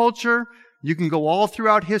Roman culture, you can go all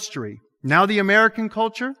throughout history. Now the American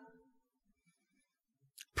culture.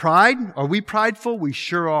 Pride, are we prideful? We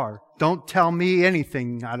sure are. Don't tell me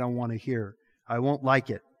anything I don't want to hear. I won't like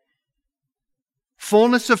it.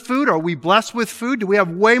 Fullness of food, are we blessed with food? Do we have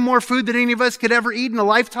way more food than any of us could ever eat in a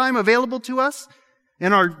lifetime available to us?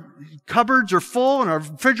 and our cupboards are full and our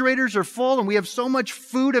refrigerators are full and we have so much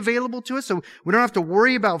food available to us so we don't have to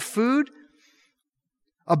worry about food.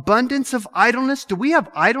 Abundance of idleness. Do we have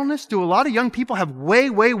idleness? Do a lot of young people have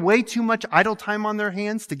way too much idle time on their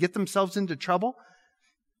hands to get themselves into trouble?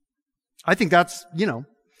 I think that's,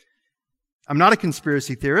 I'm not a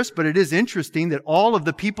conspiracy theorist, but it is interesting that all of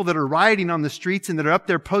the people that are rioting on the streets and that are up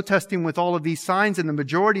there protesting with all of these signs, and the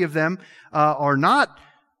majority of them are not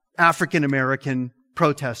African American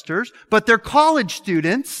protesters, but they're college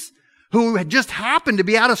students who had just happened to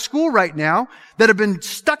be out of school right now, that have been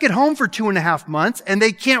stuck at home for 2.5 months, and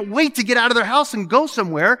they can't wait to get out of their house and go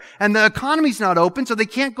somewhere, and the economy's not open, so they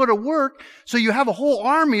can't go to work. So you have a whole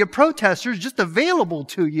army of protesters just available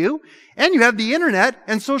to you, and you have the internet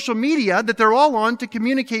and social media that they're all on to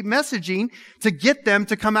communicate messaging to get them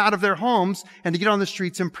to come out of their homes and to get on the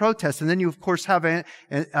streets and protest. And then you, of course, have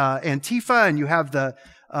Antifa, and you have the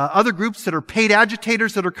other groups that are paid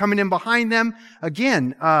agitators that are coming in behind them.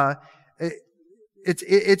 Again,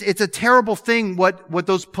 it's a terrible thing what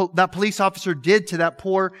that police officer did to that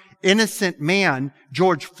poor innocent man,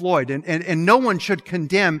 George Floyd, and no one should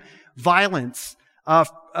condemn violence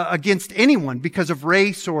against anyone because of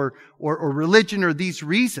race or religion or these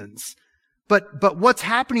reasons. But what's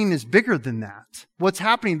happening is bigger than that. What's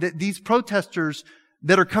happening, that these protesters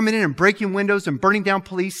that are coming in and breaking windows and burning down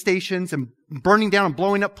police stations and burning down and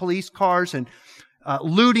blowing up police cars and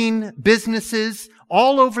looting businesses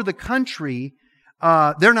all over the country,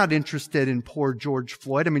 they're not interested in poor George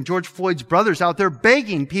Floyd. I mean, George Floyd's brother's out there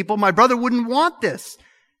begging people, my brother wouldn't want this.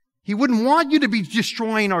 He wouldn't want you to be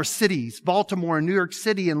destroying our cities, Baltimore and New York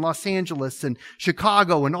City and Los Angeles and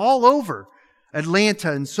Chicago and all over,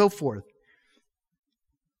 Atlanta and so forth.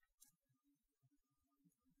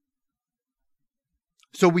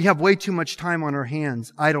 So we have way too much time on our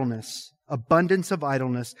hands, idleness, abundance of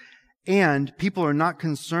idleness, and people are not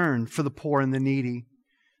concerned for the poor and the needy.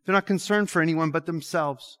 They're not concerned for anyone but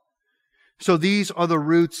themselves. So these are the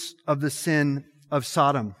roots of the sin of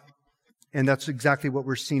Sodom. And that's exactly what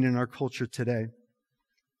we're seeing in our culture today.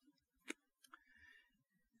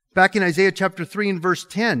 Back in Isaiah chapter 3 and verse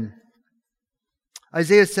 10,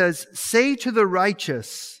 Isaiah says, "Say to the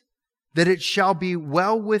righteous that it shall be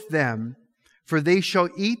well with them, for they shall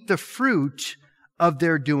eat the fruit of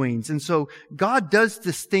their doings." And so God does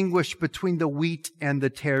distinguish between the wheat and the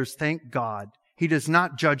tares, thank God. He does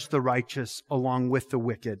not judge the righteous along with the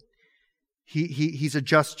wicked. He's a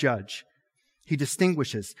just judge. He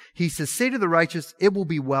distinguishes. He says, say to the righteous, it will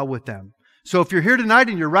be well with them. So if you're here tonight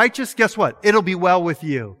and you're righteous, guess what? It'll be well with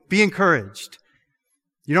you. Be encouraged.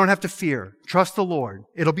 You don't have to fear. Trust the Lord.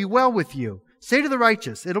 It'll be well with you. Say to the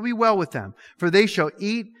righteous, it'll be well with them, for they shall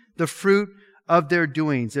eat the fruit of their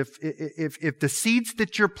doings. If the seeds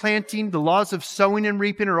that you're planting, the laws of sowing and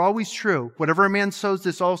reaping are always true. Whatever a man sows,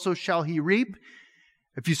 this also shall he reap.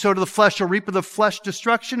 If you sow to the flesh, you'll reap of the flesh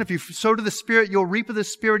destruction. If you sow to the Spirit, you'll reap of the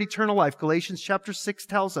Spirit eternal life. Galatians chapter 6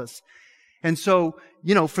 tells us. And so,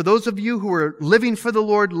 for those of you who are living for the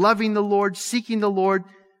Lord, loving the Lord, seeking the Lord,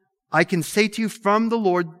 I can say to you from the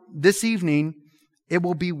Lord this evening, it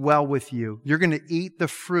will be well with you. You're going to eat the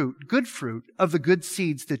fruit, good fruit, of the good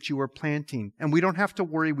seeds that you are planting. And we don't have to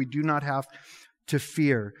worry. We do not have to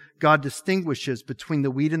fear. God distinguishes between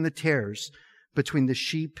the wheat and the tares, between the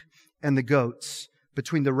sheep and the goats,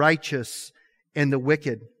 between the righteous and the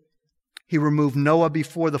wicked. He removed Noah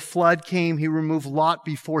before the flood came. He removed Lot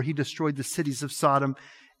before he destroyed the cities of Sodom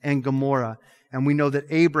and Gomorrah. And we know that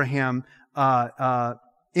Abraham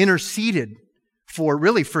interceded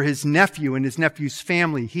for his nephew and his nephew's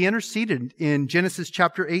family. He interceded in Genesis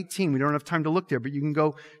chapter 18. We don't have time to look there, but you can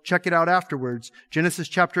go check it out afterwards. Genesis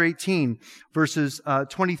chapter 18, verses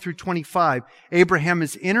 20 through 25. Abraham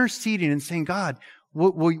is interceding and saying, God,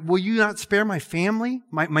 will you not spare my family?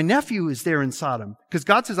 My nephew is there in Sodom. Because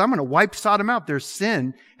God says, I'm going to wipe Sodom out. Their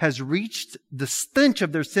sin has reached, the stench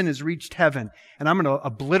of their sin has reached heaven. And I'm going to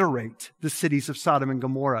obliterate the cities of Sodom and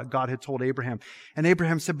Gomorrah, God had told Abraham. And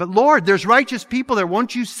Abraham said, but Lord, there's righteous people there.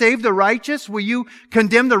 Won't you save the righteous? Will you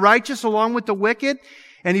condemn the righteous along with the wicked?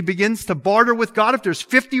 And he begins to barter with God. If there's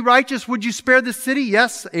 50 righteous, would you spare the city?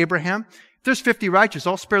 Yes, Abraham. If there's 50 righteous,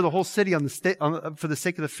 I'll spare the whole city for the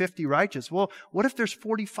sake of the 50 righteous. Well, what if there's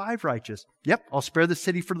 45 righteous? Yep, I'll spare the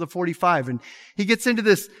city for the 45. And he gets into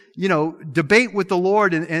this, debate with the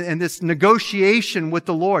Lord and this negotiation with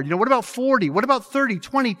the Lord. What about 40? What about 30,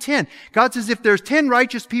 20, 10? God says, if there's 10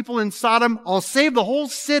 righteous people in Sodom, I'll save the whole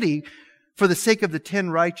city for the sake of the 10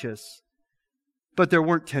 righteous. But there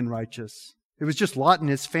weren't 10 righteous. It was just Lot and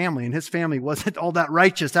his family, and his family wasn't all that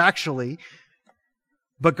righteous, actually.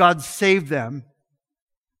 But God saved them,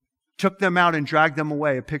 took them out and dragged them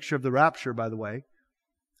away. A picture of the rapture, by the way.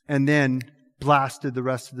 and then blasted the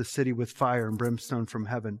rest of the city with fire and brimstone from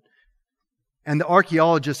heaven. And the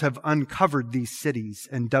archaeologists have uncovered these cities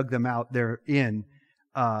and dug them out there in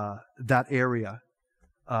that area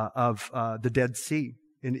of the Dead Sea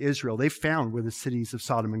in Israel. They found where the cities of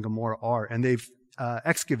Sodom and Gomorrah are, and they've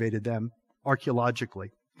excavated them archaeologically.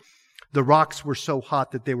 The rocks were so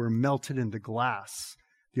hot that they were melted into glass,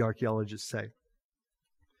 the archaeologists say.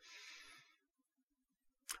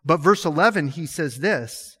 But verse 11, he says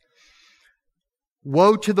this,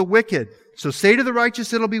 woe to the wicked. So say to the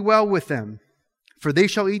righteous, it'll be well with them, for they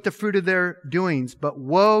shall eat the fruit of their doings. But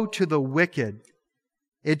woe to the wicked,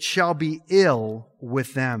 it shall be ill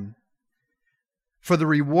with them. For the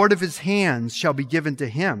reward of his hands shall be given to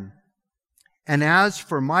him. And as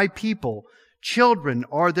for my people, children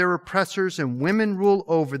are their oppressors and women rule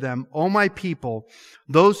over them. O my people,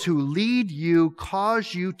 those who lead you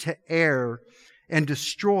cause you to err and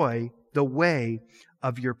destroy the way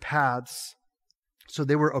of your paths. So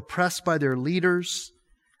they were oppressed by their leaders.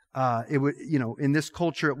 It would, in this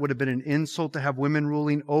culture, it would have been an insult to have women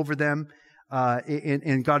ruling over them.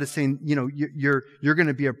 And God is saying, you're going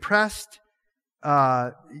to be oppressed.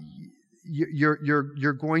 You're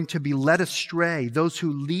going to be led astray. Those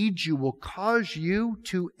who lead you will cause you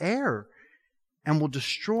to err and will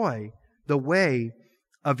destroy the way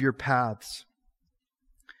of your paths.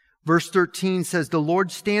 Verse 13 says, the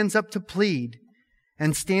Lord stands up to plead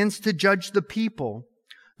and stands to judge the people.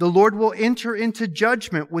 The Lord will enter into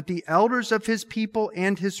judgment with the elders of his people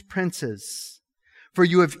and his princes. For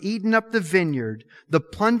you have eaten up the vineyard. The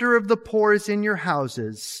plunder of the poor is in your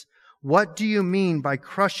houses. What do you mean by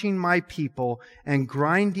crushing my people and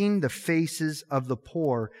grinding the faces of the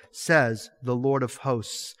poor, says the Lord of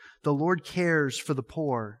hosts. The Lord cares for the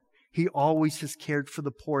poor. He always has cared for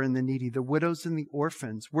the poor and the needy, the widows and the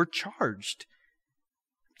orphans. We're charged.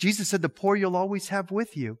 Jesus said, the poor you'll always have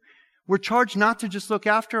with you. We're charged not to just look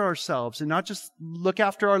after ourselves and not just look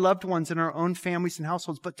after our loved ones in our own families and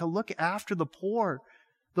households, but to look after the poor,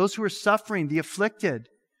 those who are suffering, the afflicted.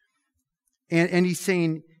 And he's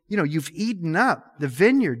saying, you've eaten up the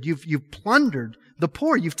vineyard. You've plundered the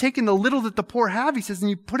poor. You've taken the little that the poor have, he says, and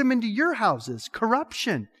you put them into your houses.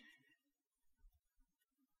 Corruption.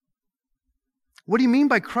 What do you mean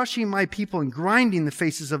by crushing my people and grinding the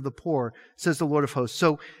faces of the poor, says the Lord of hosts.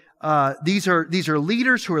 So these are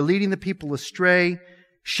leaders who are leading the people astray,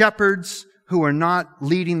 shepherds who are not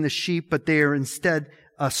leading the sheep, but they are instead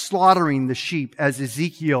slaughtering the sheep, as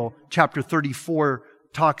Ezekiel chapter 34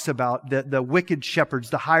 talks about, the wicked shepherds,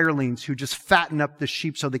 the hirelings who just fatten up the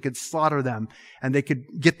sheep so they could slaughter them and they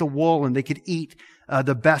could get the wool and they could eat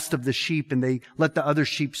the best of the sheep, and they let the other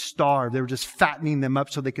sheep starve. They were just fattening them up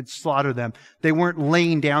so they could slaughter them. They weren't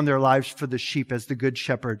laying down their lives for the sheep as the good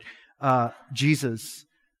shepherd. Jesus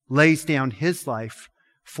lays down his life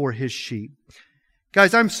for his sheep.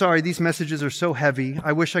 Guys, I'm sorry. These messages are so heavy.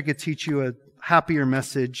 I wish I could teach you a happier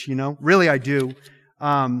message, Really, I do.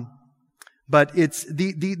 But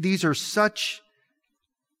these are such,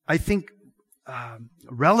 I think,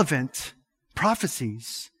 relevant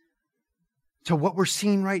prophecies to what we're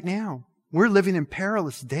seeing right now. We're living in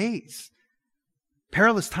perilous days.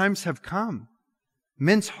 Perilous times have come.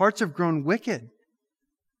 Men's hearts have grown wicked.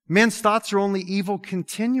 Man's thoughts are only evil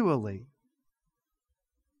continually.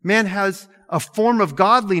 Man has a form of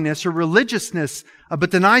godliness or religiousness,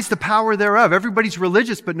 but denies the power thereof. Everybody's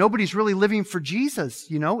religious, but nobody's really living for Jesus,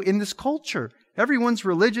 in this culture. Everyone's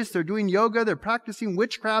religious. They're doing yoga. They're practicing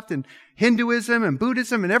witchcraft and Hinduism and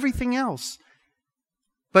Buddhism and everything else.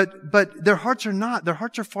 But their hearts are not. Their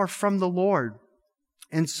hearts are far from the Lord.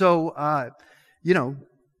 And so,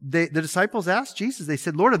 the disciples asked Jesus, they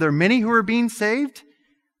said, Lord, are there many who are being saved?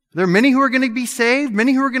 There are many who are going to be saved,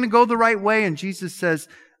 many who are going to go the right way. And Jesus says,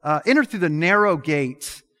 enter through the narrow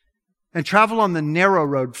gate and travel on the narrow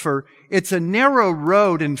road, for it's a narrow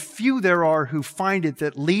road and few there are who find it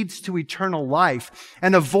that leads to eternal life.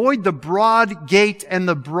 And avoid the broad gate and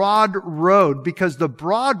the broad road, because the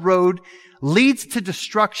broad road leads to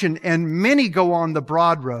destruction and many go on the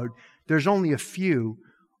broad road. There's only a few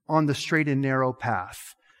on the straight and narrow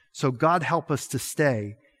path. So God help us to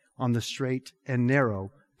stay on the straight and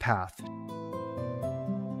narrow path.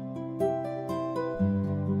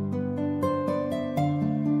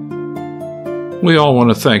 We all want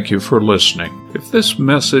to thank you for listening. If this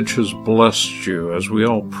message has blessed you, as we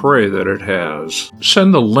all pray that it has,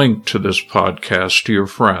 send the link to this podcast to your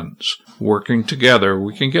friends. Working together,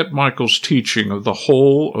 we can get Michael's teaching of the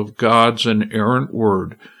whole of God's inerrant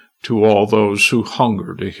word to all those who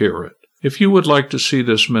hunger to hear it. If you would like to see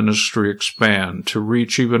this ministry expand to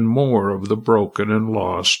reach even more of the broken and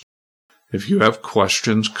lost, if you have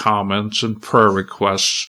questions, comments, and prayer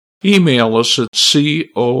requests, Email us at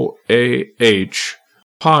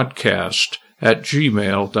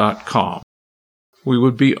coahpodcast@gmail.com. We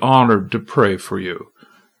would be honored to pray for you,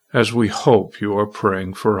 as we hope you are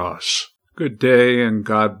praying for us. Good day and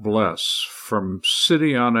God bless from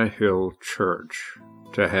City on a Hill Church,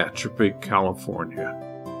 Tehachapi, California.